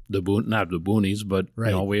not the boonies, but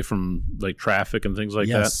away from like traffic and things like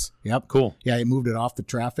that? Yes. Yep. Cool. Yeah, it moved it off the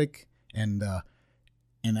traffic, and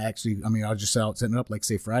actually, I mean, I was just out setting it up, like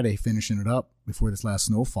say Friday, finishing it up before this last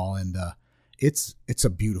snowfall, and it's a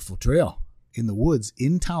beautiful trail in the woods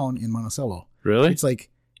in town in Monticello. Really? It's like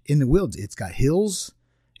in the woods. It's got hills,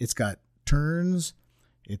 it's got turns,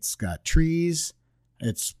 it's got trees.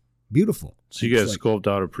 It's beautiful. So you guys scoped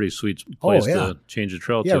out a pretty sweet place to change the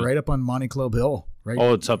trail to. Yeah, right up on Monte Club Hill. Right.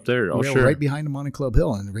 Oh, it's up there. Oh, sure. Right behind the Monte Club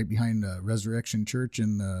Hill and right behind Resurrection Church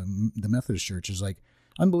and the Methodist Church. Is like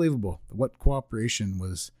unbelievable. What cooperation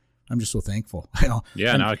was. I'm just so thankful.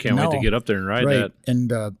 Yeah, now I can't wait to get up there and ride that. And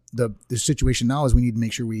the situation now is we need to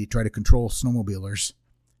make sure we try to control snowmobilers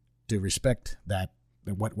to respect that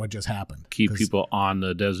what just happened. Keep people on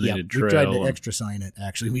the designated trail. We tried to extra sign it,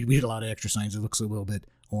 actually. We did a lot of extra signs. It looks a little bit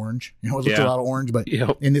orange. It looks a lot of orange, but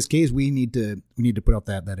in this case, we need to put up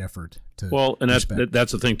that effort.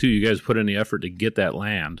 That's the thing, too. You guys put in the effort to get that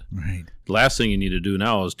land. Right. The last thing you need to do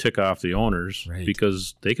now is tick off the owners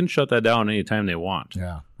because they can shut that down anytime they want.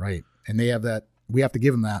 Yeah, right. And they have that. We have to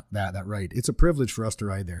give them that right. It's a privilege for us to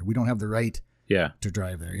ride there. We don't have the right to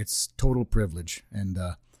drive there. It's total privilege. And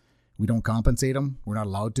we don't compensate them. We're not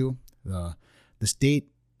allowed to. The state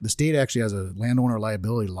actually has a landowner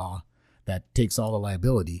liability law that takes all the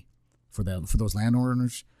liability for those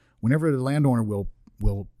landowners. Whenever the landowner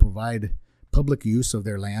will provide public use of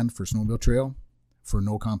their land for snowmobile trail for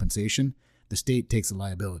no compensation, the state takes the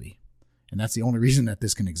liability. And that's the only reason that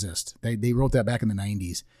this can exist. They wrote that back in the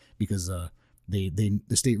 90s because the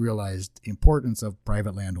state realized the importance of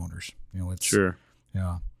private landowners. It's sure.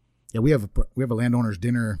 Yeah. We have a landowners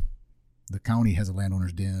dinner. The county has a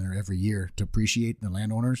landowners dinner every year to appreciate the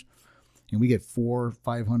landowners, and we get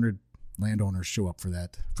 400-500 landowners show up for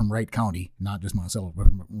that from Wright County, not just Monticello, but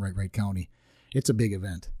from Wright County. It's a big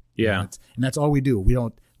event. Yeah, and that's all we do.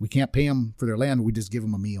 We can't pay them for their land. We just give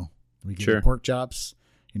them a meal. We give them pork chops,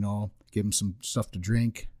 give them some stuff to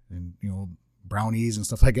drink, and brownies and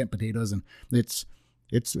stuff like that, potatoes, and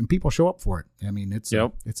and people show up for it. I mean, it's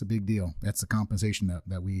a big deal. That's the compensation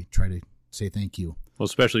that we try to say thank you. Well,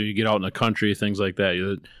 especially you get out in the country, things like that.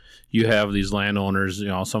 You have these landowners,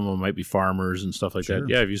 some of them might be farmers and stuff like that.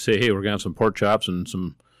 Yeah, if you say, hey, we're going to have some pork chops and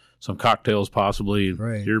some cocktails possibly,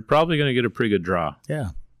 you're probably going to get a pretty good draw. Yeah.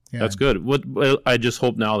 That's good. I just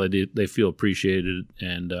hope now that they feel appreciated,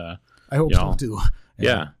 and I hope so too.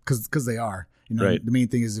 Yeah, because they are. The main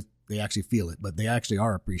thing is if they actually feel it, but they actually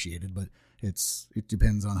are appreciated. But it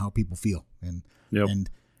depends on how people feel, and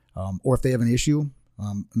or if they have an issue.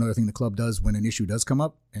 Another thing the club does when an issue does come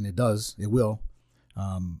up, and it will.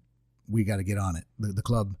 We got to get on it. The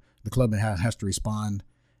club has to respond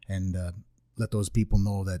and let those people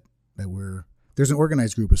know that there's an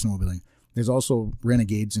organized group of snowmobiling. There's also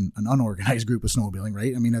renegades and an unorganized group of snowmobiling,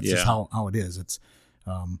 right? I mean, that's just how it is. It's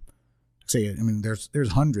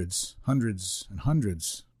there's hundreds and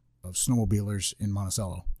hundreds of snowmobilers in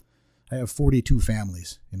Monticello. I have 42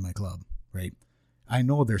 families in my club, right? I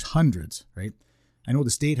know there's hundreds, right? I know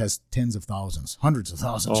the state has tens of thousands, hundreds of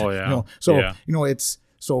thousands. Oh yeah.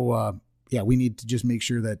 We need to just make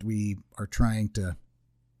sure that we are trying to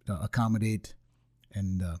accommodate,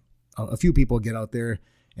 and a few people get out there,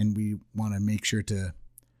 and we want to make sure to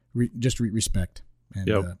respect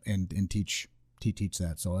and teach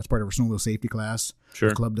that. So that's part of our snowmobile safety class. Sure.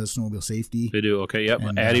 The club does snowmobile safety. They do. Okay. Yep.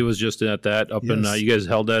 And, Addie was just at that up in, you guys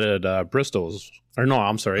held that at Bristol's. Or no,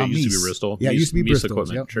 I'm sorry. It used to be Bristol. Yeah, it used to be Bristol.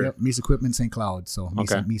 Equipment. Yep, sure. Yep. Meese Equipment, St. Cloud. So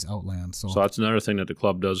Meese Outland. So that's another thing that the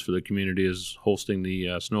club does for the community is hosting the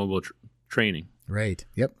snowmobile training. Right.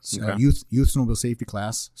 Yep. Youth snowmobile safety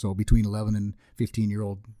class. So between 11 and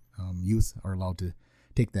 15-year-old youth are allowed to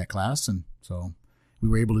take that class. And so we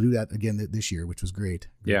were able to do that again this year, which was great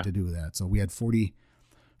to do that. So we had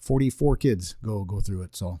 44 kids go through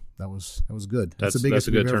it. So that was good. That's the biggest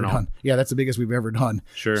we've ever done. Yeah, that's the biggest we've ever done.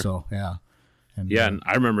 Sure. So, yeah. And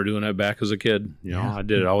I remember doing that back as a kid. I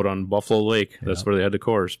did it out on Buffalo Lake. That's where they had the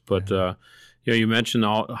course. But you mentioned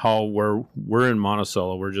how we're in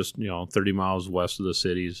Monticello. We're just 30 miles west of the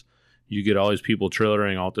cities. You get all these people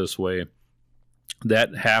trailering out this way.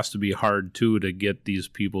 That has to be hard too to get these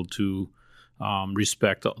people to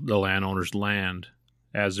respect the landowner's land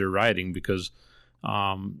as they're riding, because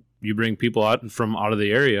you bring people out of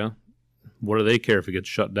the area. What do they care if it gets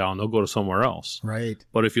shut down? They'll go to somewhere else. Right.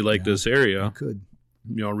 But if you like this area,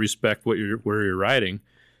 respect where you're riding.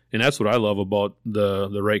 And that's what I love about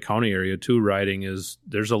the Wright County area too, riding, is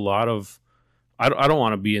there's a lot of, I don't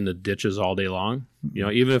want to be in the ditches all day long.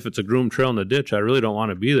 Even if it's a groomed trail in the ditch, I really don't want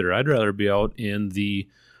to be there. I'd rather be out in the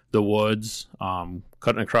woods,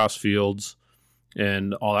 cutting across fields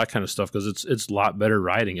and all that kind of stuff, because it's a lot better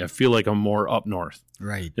riding. I feel like I'm more up north.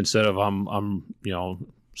 Right. Instead of I'm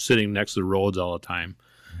sitting next to the roads all the time.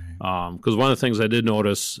 Because one of the things I did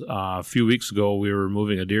notice a few weeks ago, we were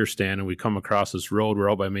moving a deer stand and we come across this road. We're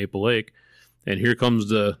out by Maple Lake, and here comes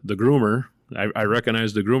the groomer. I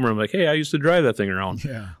recognize the groomer. I'm like, hey, I used to drive that thing around.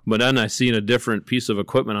 Yeah. But then I seen a different piece of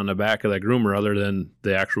equipment on the back of that groomer other than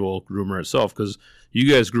the actual groomer itself, because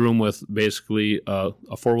you guys groom with basically a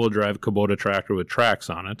four-wheel drive Kubota tractor with tracks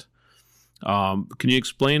on it. Can you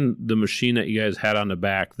explain the machine that you guys had on the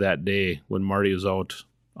back that day when Marty was out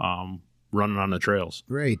running on the trails?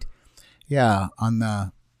 Right. Yeah. On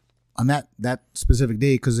that specific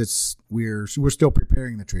day, because we're still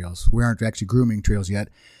preparing the trails. We aren't actually grooming trails yet.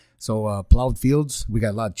 So plowed fields, we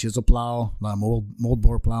got a lot of chisel plow, a lot of mold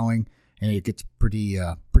bore plowing, and it gets pretty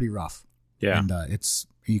rough. Yeah. And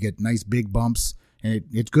you get nice big bumps, and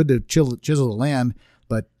it's good to chisel the land,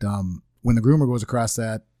 but when the groomer goes across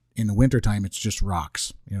that in the wintertime, it's just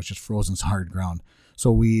rocks. It's just frozen hard ground.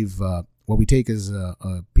 So what we take is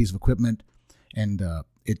a piece of equipment, and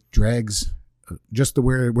it drags just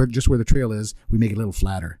where the trail is. We make it a little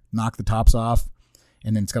flatter, knock the tops off,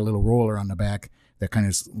 and then it's got a little roller on the back that kind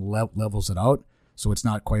of levels it out, so it's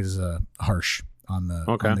not quite as harsh on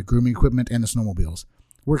the grooming equipment and the snowmobiles.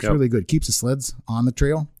 Works really good. Keeps the sleds on the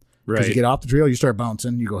trail. Right. Because you get off the trail, you start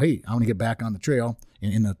bouncing. You go, hey, I want to get back on the trail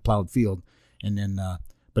in the plowed field, and then.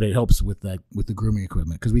 But it helps with the grooming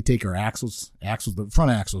equipment, because we take our axles. The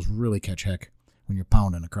front axles really catch heck when you're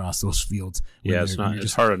pounding across those fields. Yeah, it's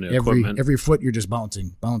hard on the equipment. Every foot you're just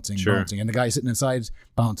bouncing, and the guy sitting inside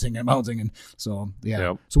bouncing, and so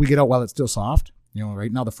So we get out while it's still soft.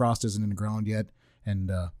 Right now the frost isn't in the ground yet,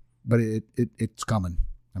 and but it's coming.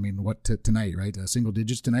 I mean, tonight, right? Single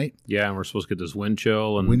digits tonight. Yeah, and we're supposed to get this wind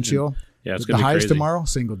chill. Yeah, it's going to be the highs crazy. Tomorrow,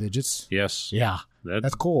 single digits. Yes. Yeah.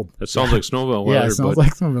 That's cold. That sounds like Snowmobile weather. Yeah, it sounds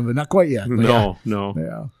like Snowmobile, but not quite yet. No.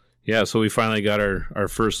 Yeah. Yeah, so we finally got our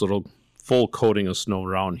first little full coating of snow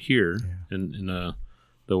around here in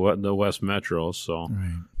the West Metro. So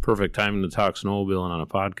perfect timing to talk snowmobiling on a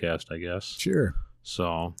podcast, I guess. Sure.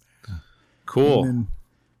 So cool.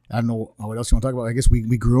 I don't know what else you want to talk about. I guess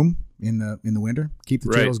we groom in the winter, keep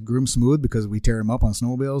the trails groomed smooth because we tear them up on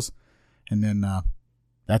snowmobiles, and then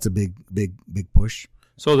that's a big push.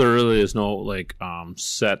 So there really is no like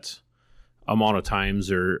set amount of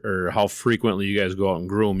times or how frequently you guys go out and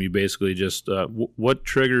groom. You basically just what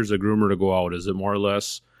triggers a groomer to go out? Is it more or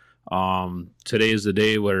less today is the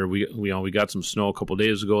day where we got some snow a couple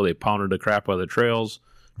days ago, they pounded the crap out of the trails,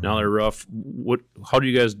 now they're rough. How do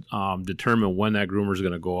you guys determine when that groomer is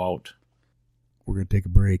going to go out? We're going to take a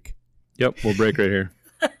break. Yep, we'll break right here.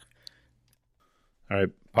 All right,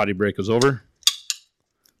 potty break is over.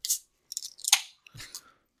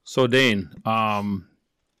 So Dane, on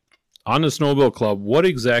the Snowmobile Club, what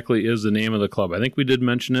exactly is the name of the club? I think we did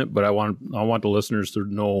mention it, but I want the listeners to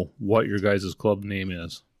know what your guys' club name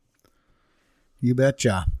is. You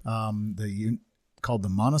betcha. Called the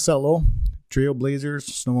Monticello Trailblazers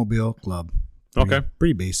Snowmobile Club.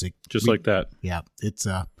 Pretty basic. Just like that. Yeah, it's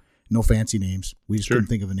no fancy names. We just couldn't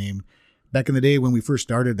think of a name. Back in the day when we first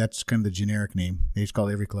started, that's kind of the generic name. They just call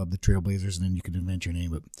every club the Trailblazers, and then you can invent your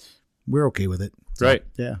name, but we're okay with it. So, right.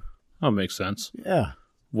 Yeah. That makes sense. Yeah.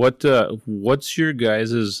 What's your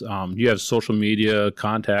guys's? You have social media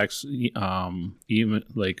contacts, even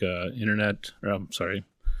like internet. Sorry,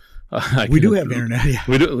 we do have internet. Yeah.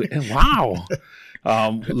 We do. Wow.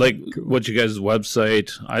 Like what's your guys'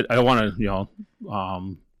 website? I want to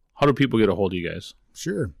how do people get a hold of you guys?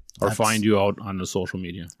 Sure. Or find you out on the social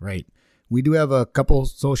media? Right. We do have a couple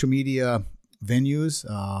social media venues.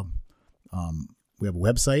 We have a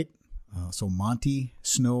website. So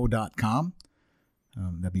montysnow.com.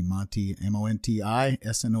 That'd be Monty,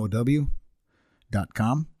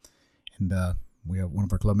 MONTISNOW.com. And we have one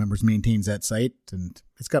of our club members maintains that site, and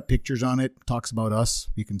it's got pictures on it, talks about us.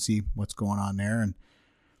 You can see what's going on there. And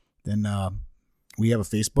then we have a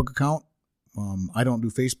Facebook account. I don't do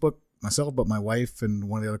Facebook myself, but my wife and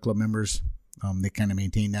one of the other club members, they kind of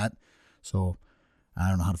maintain that. So I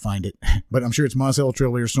don't know how to find it, but I'm sure it's Monticello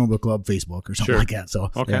Trailblazers Snowmobile Club Facebook or something like that.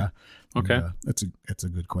 So okay, yeah. Okay, and, that's a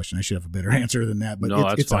good question. I should have a better answer than that, but no,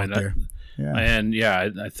 that's it's fine. out there. Yeah, and yeah,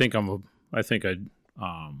 I think I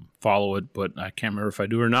follow it, but I can't remember if I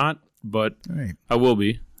do or not. But right. I will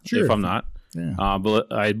be if I'm not. Yeah.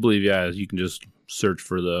 But I believe you can just search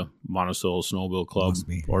for the Monticello Snowmobile Club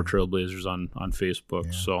or Trailblazers on Facebook.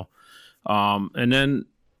 Yeah. So, and then.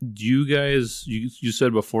 Do you guys? You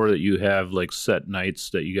said before that you have like set nights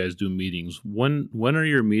that you guys do meetings. When are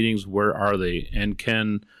your meetings? Where are they? And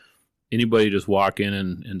can anybody just walk in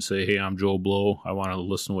and say, "Hey, I'm Joe Blow. I want to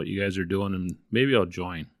listen to what you guys are doing, and maybe I'll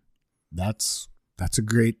join." That's a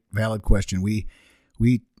great valid question. We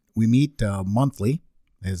meet monthly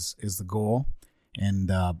is the goal,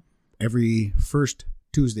 and every first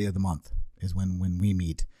Tuesday of the month is when we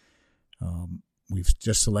meet. We've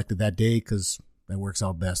just selected that day because that works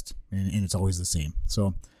out best, and it's always the same.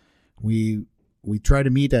 So we try to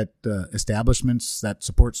meet at establishments that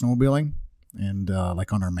support snowmobiling and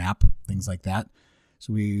like on our map, things like that.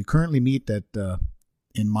 So we currently meet at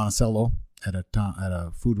in Monticello at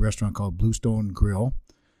a food restaurant called Bluestone Grill,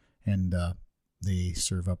 and they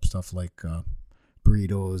serve up stuff like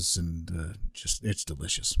burritos and just it's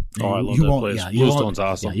delicious. Oh, I love that place. Yeah, Bluestone's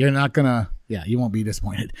awesome. Yeah, you're not gonna. Yeah, you won't be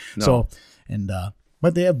disappointed. No. So and.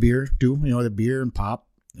 But they have beer too, the beer and pop,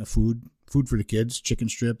 food for the kids, chicken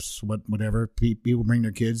strips, whatever. People bring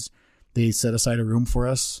their kids. They set aside a room for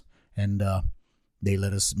us, and they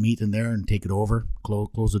let us meet in there and take it over,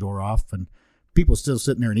 close the door off, and people still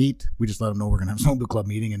sitting there and eat. We just let them know we're gonna have a snowmobile club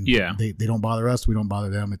meeting, and they don't bother us, we don't bother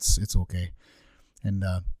them. It's okay, and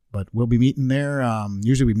but we'll be meeting there.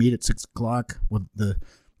 Usually we meet at 6:00. Well, the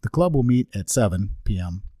club will meet at 7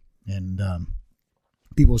 p.m. and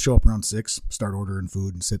people show up around 6, start ordering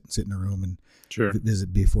food and sit in a room and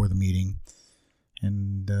visit before the meeting.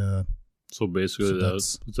 And so basically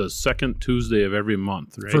it's the second Tuesday of every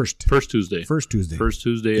month, right? First Tuesday.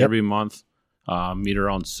 Yep. Every month. Meet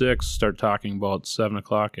around 6, start talking about 7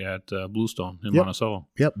 o'clock at Bluestone in Monticello.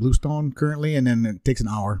 Yep, Bluestone currently, and then it takes an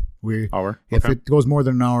hour. If Okay. it goes more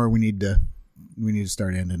than an hour, we need to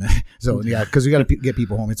start ending it. So yeah, because we got to get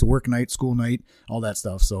people home. It's a work night, school night, all that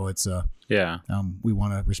stuff. So it's we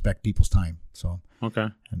want to respect people's time. So okay,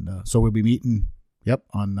 and so we'll be meeting. Yep,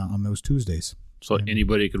 on those Tuesdays. So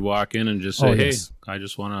anybody could walk in and just say, "Hey, I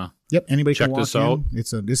just want to." Yep, anybody check can walk this out.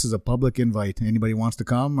 This is a public invite. Anybody wants to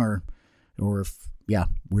come or if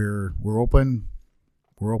we're open.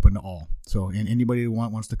 We're open to all. So and anybody who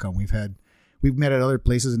wants to come. We've met at other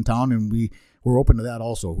places in town, and we're open to that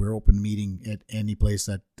also. We're open to meeting at any place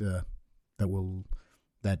that can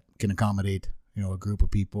accommodate a group of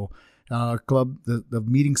people. Club the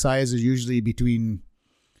meeting size is usually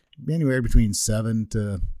anywhere between 7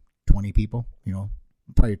 to 20 people.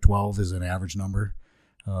 Probably 12 is an average number.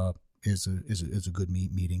 Is a good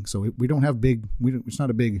meeting. So we don't have big. It's not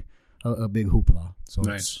a big hoopla. So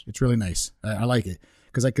nice. It's really nice. I like it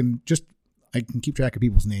because I can keep track of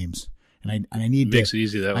people's names, and I need makes it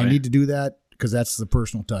easy that way. I need to do that because that's the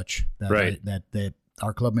personal touch. Right. That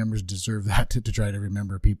our club members deserve that to try to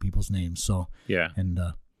remember people's names. So yeah. And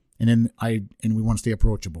then we want to stay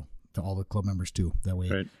approachable to all the club members too. That way,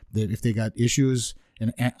 right. that if they got issues,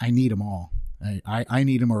 and I need them all. I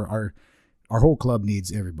need them, or our whole club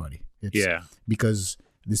needs everybody. Because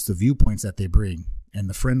it's the viewpoints that they bring, and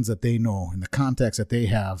the friends that they know, and the contacts that they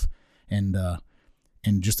have, and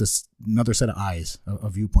just another set of eyes,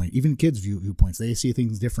 of viewpoint. Even kids' viewpoints, they see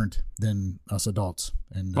things different than us adults.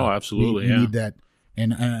 And absolutely, we need that,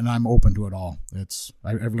 and I'm open to it all.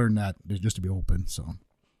 I've learned that just to be open. So,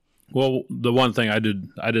 well, the one thing I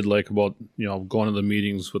did like about going to the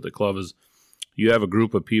meetings with the club is you have a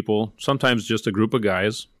group of people, sometimes just a group of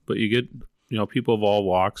guys, but you get people of all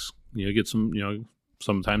walks. You get some,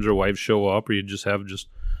 sometimes their wives show up, or you just have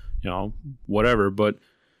whatever. But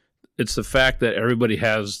it's the fact that everybody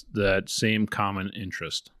has that same common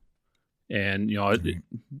interest. And,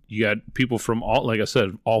 you got people from all, like I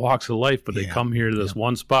said, all walks of life, but they come here to this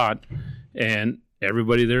one spot, and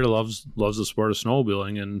everybody there loves the sport of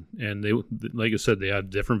snowmobiling. And they, like I said, they have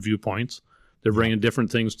different viewpoints. They're bringing different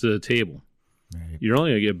things to the table. Right. You're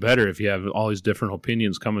only going to get better if you have all these different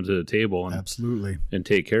opinions coming to the table and absolutely and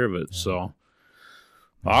take care of it. Yeah. So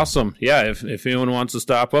awesome. Yeah. If anyone wants to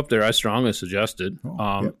stop up there, I strongly suggest it.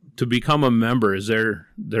 To become a member, is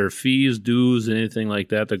there fees, dues, anything like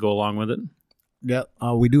that go along with it? Yeah.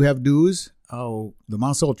 We do have dues. The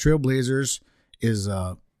Monticello Trailblazers is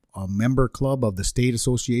a member club of the state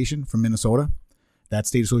association from Minnesota. That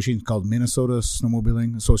state association is called Minnesota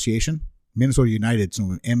Snowmobiling Association. Minnesota United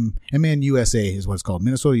MNUSA is what it's called,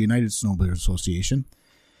 Minnesota United Snowmobilers Association.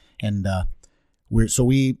 And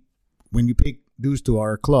when you pay dues to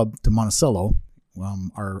our club, to Monticello,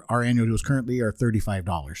 our annual dues currently are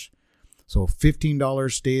 $35. So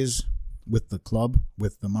 $15 stays with the club,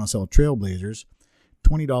 with the Monticello Trailblazers.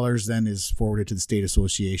 $20 then is forwarded to the state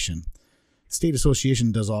association. The state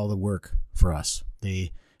association does all the work for us.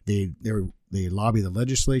 They lobby the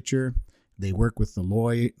legislature. They work with the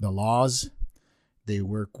laws. They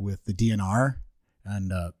work with the DNR,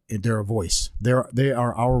 and they're a voice. They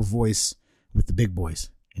are our voice with the big boys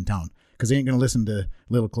in town, because they ain't going to listen to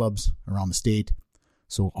little clubs around the state.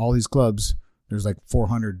 So all these clubs, there's like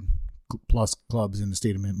 400 plus clubs in the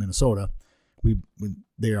state of Minnesota.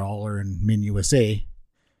 They all are in MinUSA,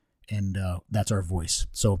 and that's our voice.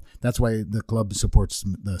 So that's why the club supports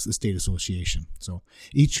the state association. So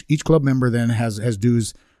each club member then has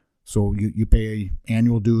dues. So you pay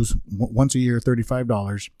annual dues once a year,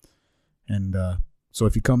 $35. And so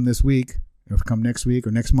if you come this week, or if you come next week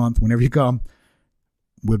or next month, whenever you come,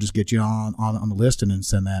 we'll just get you on the list and then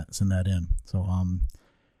send that in. So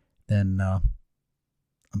then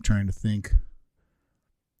I'm trying to think.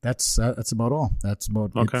 That's about all. That's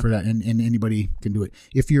about it for that. And anybody can do it.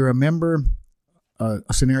 If you're a member,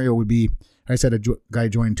 a scenario would be, I said a guy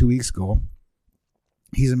joined 2 weeks ago.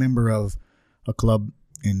 He's a member of a club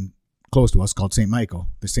close to us called St. Michael,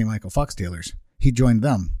 the St. Michael Foxtailers. He joined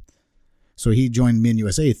them. So he joined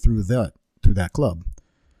MinUSA through that club.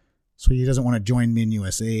 So he doesn't want to join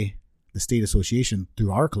MinUSA, the state association,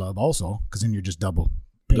 through our club also, because then you're just double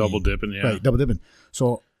dipping, yeah. Right, double dipping.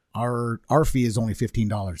 So our fee is only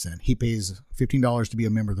 $15 then. He pays $15 to be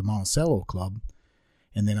a member of the Monticello club,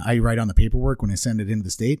 and then I write on the paperwork when I send it into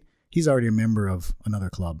the state, he's already a member of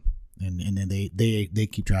another club. And then they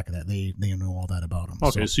keep track of that. They know all that about them.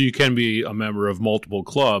 Okay, so you can be a member of multiple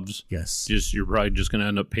clubs. Yes. You're probably just going to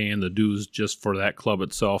end up paying the dues just for that club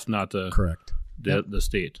itself, not the correct the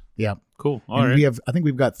state. Yeah. Cool. All right. I think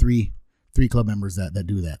we've got three club members that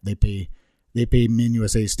do that. They pay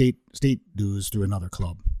MinUSA state dues through another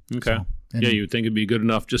club. Okay. So, you would think it'd be good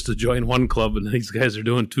enough just to join one club, and these guys are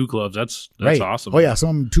doing two clubs. That's right. Awesome. Oh yeah,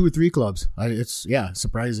 some 2 or 3 clubs. It's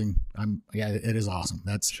surprising. It is awesome.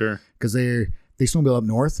 That's sure, because they snowmobile up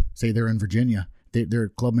north. Say they're in Virginia. They're a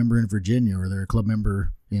club member in Virginia, or they're a club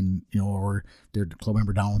member in or they're a club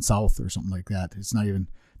member down south or something like that. It's not even.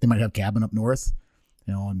 They might have cabin up north,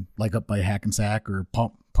 and like up by Hackensack or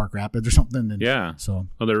Park Rapids or something. And yeah. So.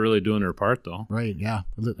 Oh, they're really doing their part though. Right. Yeah.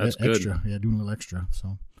 That's extra. Good. Yeah, doing a little extra.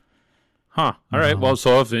 So. Huh. All right. Well,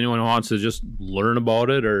 so if anyone wants to just learn about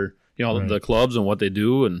it, or right. the clubs and what they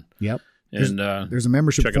do, and yep, and there's a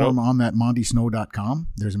membership form on that MontySnow.com.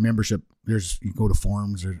 There's a membership. You go to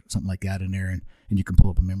forums or something like that in there, and you can pull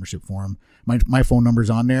up a membership form. My phone number's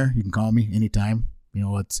on there. You can call me anytime.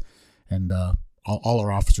 all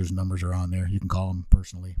our officers' numbers are on there. You can call them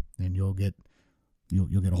personally, and you'll get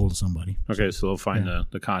a hold of somebody. Okay, so they'll find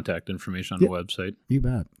the contact information on the website. You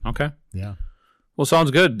bet. Okay. Yeah. Well,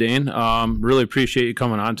 sounds good, Dane. Really appreciate you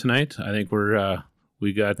coming on tonight. I think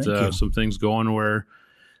we got some things going where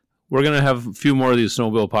we're going to have a few more of these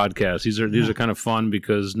Snowmobile podcasts. These are kind of fun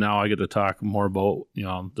because now I get to talk more about,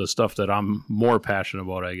 the stuff that I'm more passionate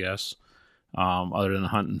about, I guess, other than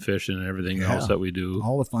hunting, fishing, and everything else that we do.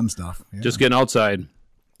 All the fun stuff. Yeah. Just getting outside.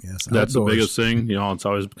 Yes, that's the biggest thing. It's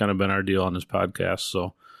always kind of been our deal on this podcast.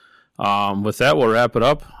 So with that, we'll wrap it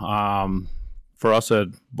up. For us at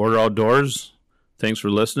Border Outdoors, thanks for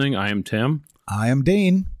listening. I am Tim. I am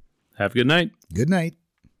Dane. Have a good night. Good night.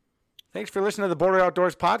 Thanks for listening to the Border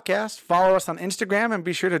Outdoors podcast. Follow us on Instagram and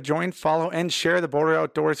be sure to join, follow, and share the Border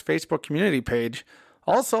Outdoors Facebook community page.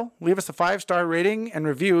 Also, leave us a 5-star rating and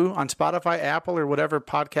review on Spotify, Apple, or whatever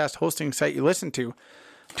podcast hosting site you listen to.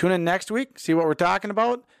 Tune in next week, see what we're talking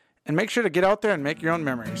about, and make sure to get out there and make your own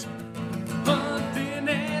memories. Hunting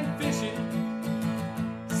and fishing,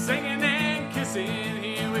 singing and kissing,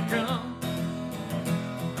 here we come.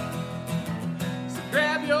 So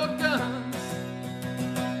grab your guns,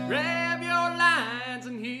 grab your lines,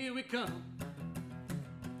 and here we come.